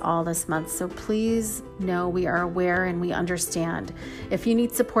for us all this month, so please know we are aware and we understand. If you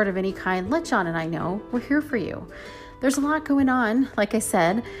need support of any kind, let John and I know. We're here for you. There's a lot going on, like I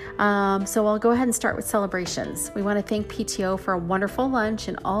said, so I'll go ahead and start with celebrations. We want to thank PTO for a wonderful lunch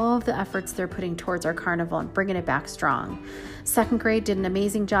and all of the efforts they're putting towards our carnival and bringing it back strong. Second grade did an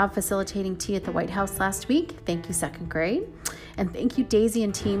amazing job facilitating tea at the White House last week. Thank you, second grade. And thank you, Daisy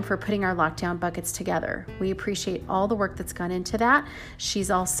and team, for putting our lockdown buckets together. We appreciate all the work that's gone into that. She's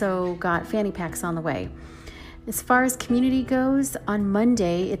also got fanny packs on the way. As far as community goes, on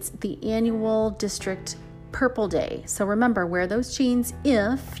Monday, it's the annual district Purple Day. So remember, wear those jeans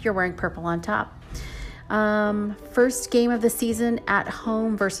if you're wearing purple on top. First game of the season at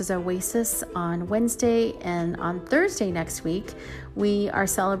home versus Oasis on Wednesday, and on Thursday next week, we are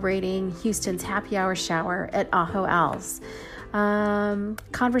celebrating Houston's happy hour shower at Ajo Al's.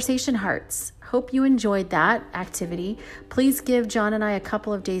 Conversation Hearts. Hope you enjoyed that activity. Please give John and I a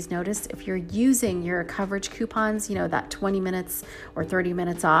couple of days notice if you're using your coverage coupons, that 20 minutes or 30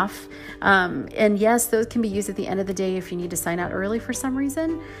 minutes off. And yes, those can be used at the end of the day if you need to sign out early for some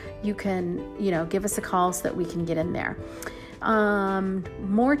reason. You can, give us a call so that we can get in there.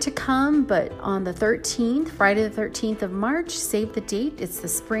 More to come, but on the 13th, Friday the 13th of March, save the date. It's the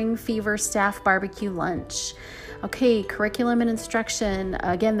Spring Fever Staff Barbecue Lunch. Okay, curriculum and instruction.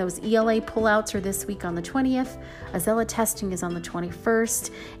 Again, those ELA pullouts are this week on the 20th. Azella testing is on the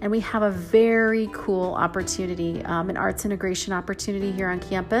 21st. And we have a very cool opportunity, an arts integration opportunity here on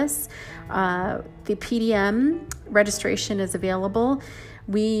campus. The PDM registration is available.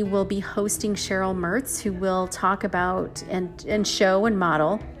 We will be hosting Cheryl Mertz, who will talk about and show and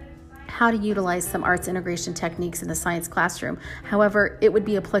model how to utilize some arts integration techniques in the science classroom. However, it would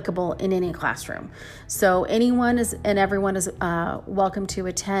be applicable in any classroom. So anyone and everyone is welcome to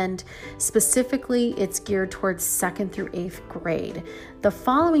attend. Specifically, it's geared towards 2nd through 8th grade. The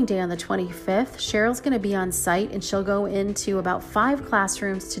following day on the 25th, Cheryl's going to be on site and she'll go into about 5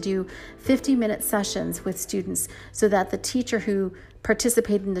 classrooms to do 50-minute sessions with students so that the teacher who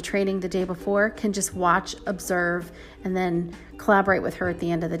participated in the training the day before can just watch, observe, and then collaborate with her at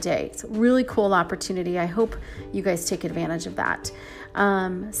the end of the day. It's a really cool opportunity. I hope you guys take advantage of that.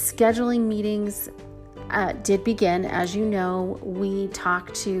 Scheduling meetings did begin. As you know, we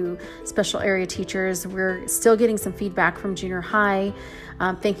talked to special area teachers. We're still getting some feedback from junior high.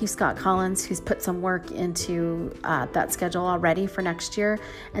 Thank you, Scott Collins, who's put some work into that schedule already for next year.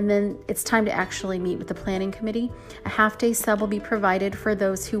 And then it's time to actually meet with the planning committee. A half-day sub will be provided for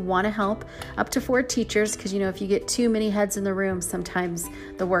those who want to help, up to 4 teachers, because if you get too many heads in the room, sometimes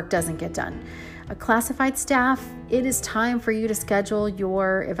the work doesn't get done. Classified staff, it is time for you to schedule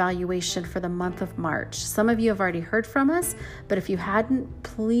your evaluation for the month of March. Some of you have already heard from us, but if you hadn't,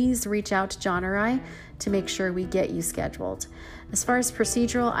 please reach out to John or I to make sure we get you scheduled. As far as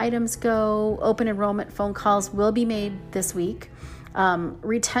procedural items go, open enrollment phone calls will be made this week.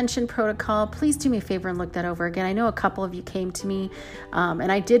 Retention protocol, please do me a favor and look that over again. I know a couple of you came to me, and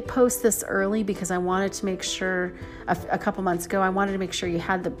I did post this early because I wanted to make sure, a couple months ago, I wanted to make sure you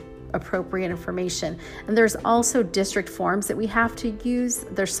had the appropriate information. And there's also district forms that we have to use.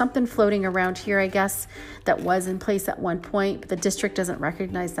 There's something floating around here, I guess, that was in place at one point, but the district doesn't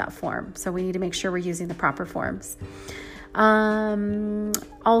recognize that form. So we need to make sure we're using the proper forms.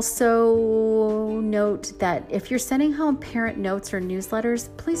 Also note that if you're sending home parent notes or newsletters,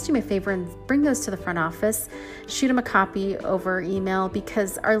 please do me a favor and bring those to the front office. Shoot them a copy over email,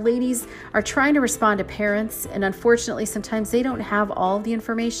 because our ladies are trying to respond to parents, and unfortunately sometimes they don't have all the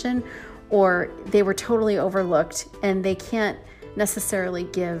information, or they were totally overlooked and they can't necessarily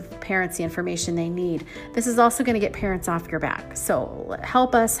give parents the information they need. This is also going to get parents off your back. So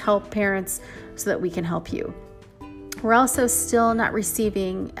help us help parents so that we can help you. We're also still not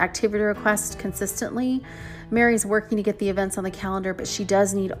receiving activity requests consistently. Mary's working to get the events on the calendar, but she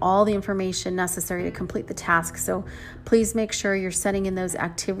does need all the information necessary to complete the task. So please make sure you're sending in those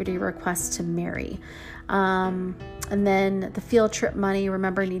activity requests to Mary. And then the field trip money,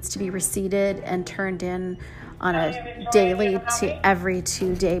 remember, needs to be receipted and turned in on a daily to every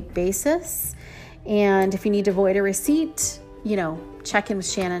 2-day basis. And if you need to void a receipt, check in with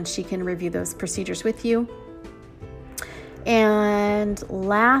Shannon. She can review those procedures with you. And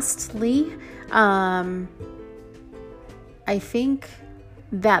lastly, I think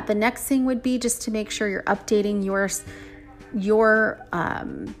that the next thing would be just to make sure you're updating your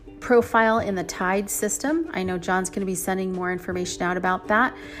profile in the TIDE system. I know John's going to be sending more information out about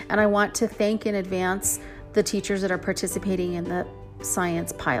that. And I want to thank in advance the teachers that are participating in the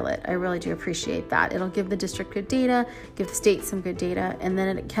science pilot. I really do appreciate that. It'll give the district good data, give the state some good data, and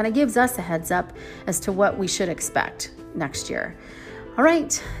then it kind of gives us a heads up as to what we should expect next year. All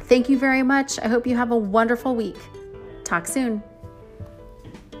right. Thank you very much. I hope you have a wonderful week. Talk soon.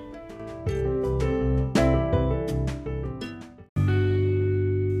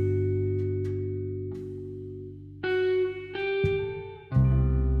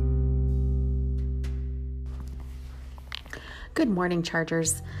 Good morning,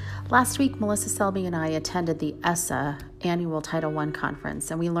 Chargers. Last week, Melissa Selby and I attended the ESSA annual Title I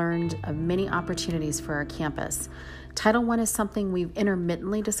conference, and we learned of many opportunities for our campus. Title I is something we've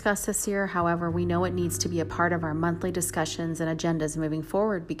intermittently discussed this year. However, we know it needs to be a part of our monthly discussions and agendas moving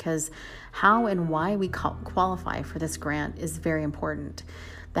forward, because how and why we qualify for this grant is very important.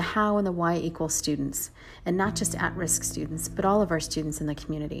 The how and the why equal students, and not just at-risk students, but all of our students in the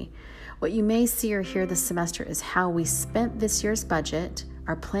community. What you may see or hear this semester is how we spent this year's budget,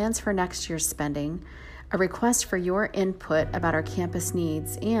 our plans for next year's spending, a request for your input about our campus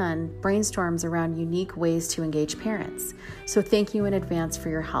needs, and brainstorms around unique ways to engage parents. So thank you in advance for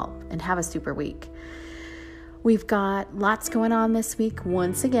your help, and have a super week. We've got lots going on this week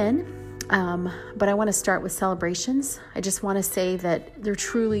once again. But I want to start with celebrations. I just want to say that there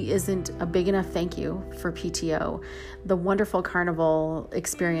truly isn't a big enough thank you for PTO. The wonderful carnival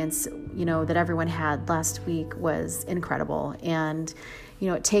experience, that everyone had last week was incredible. And,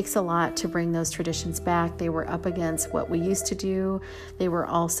 it takes a lot to bring those traditions back. They were up against what we used to do. They were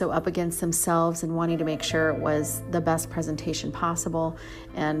also up against themselves and wanting to make sure it was the best presentation possible.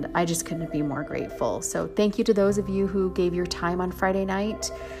 And I just couldn't be more grateful. So thank you to those of you who gave your time on Friday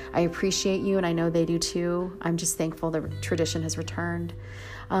night. I appreciate you, and I know they do too. I'm just thankful the tradition has returned.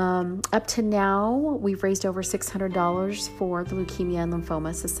 Up to now, we've raised over $600 for the Leukemia and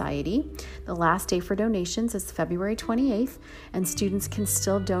Lymphoma Society. The last day for donations is February 28th, and students can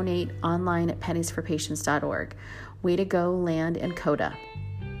still donate online at penniesforpatients.org. Way to go, Land and Coda.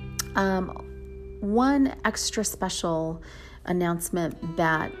 One extra special announcement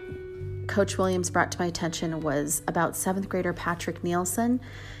that Coach Williams brought to my attention was about 7th grader Patrick Nielsen.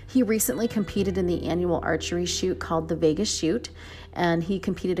 He recently competed in the annual archery shoot called the Vegas Shoot, and he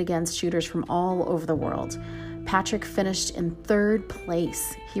competed against shooters from all over the world. Patrick finished in 3rd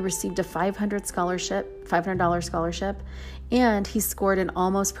place. He received a $500 scholarship, and he scored an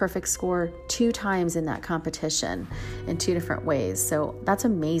almost perfect score 2 times in that competition in 2 different ways. So that's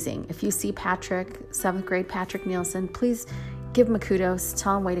amazing. If you see Patrick, 7th grade Patrick Nielsen, please give him a kudos,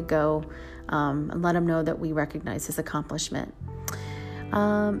 tell him way to go, and let him know that we recognize his accomplishment.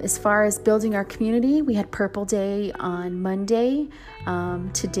 As far as building our community, we had Purple Day on Monday.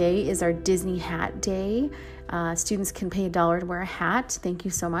 Today is our Disney Hat Day. Students can pay $1 to wear a hat. Thank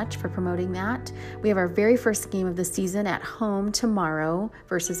you so much for promoting that. We have our very first game of the season at home tomorrow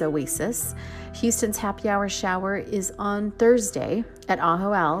versus Oasis. Houston's Happy Hour Shower is on Thursday at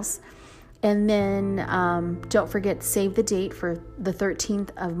Ajo Al's. And then don't forget, save the date for the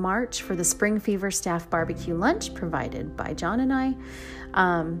 13th of March for the Spring Fever Staff Barbecue Lunch provided by John and I.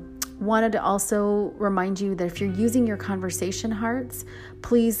 Wanted to also remind you that if you're using your conversation hearts,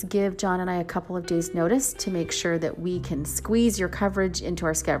 please give John and I a couple of days notice to make sure that we can squeeze your coverage into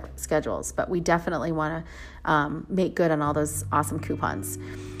our schedules. But we definitely want to make good on all those awesome coupons.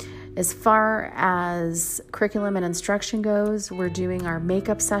 As far as curriculum and instruction goes, we're doing our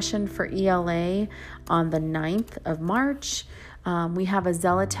makeup session for ELA on the 9th of March. We have a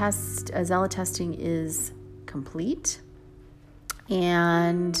Zella test. Zella testing is complete.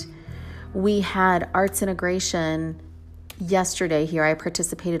 And we had arts integration yesterday here. I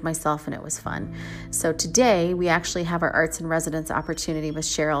participated myself and it was fun. So today we actually have our arts in residence opportunity with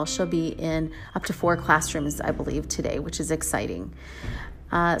Cheryl. She'll be in up to 4 classrooms, I believe, today, which is exciting.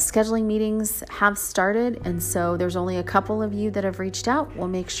 Scheduling meetings have started, and so there's only a couple of you that have reached out. We'll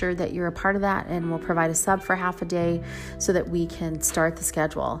make sure that you're a part of that, and we'll provide a sub for half a day so that we can start the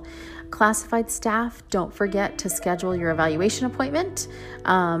schedule. Classified staff, don't forget to schedule your evaluation appointment.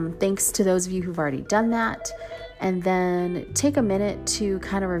 Thanks to those of you who've already done that. And then take a minute to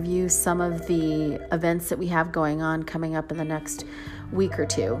kind of review some of the events that we have going on coming up in the next week or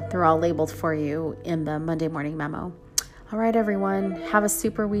two. They're all labeled for you in the Monday morning memo. All right, everyone, have a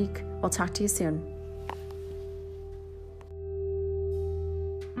super week. We'll talk to you soon.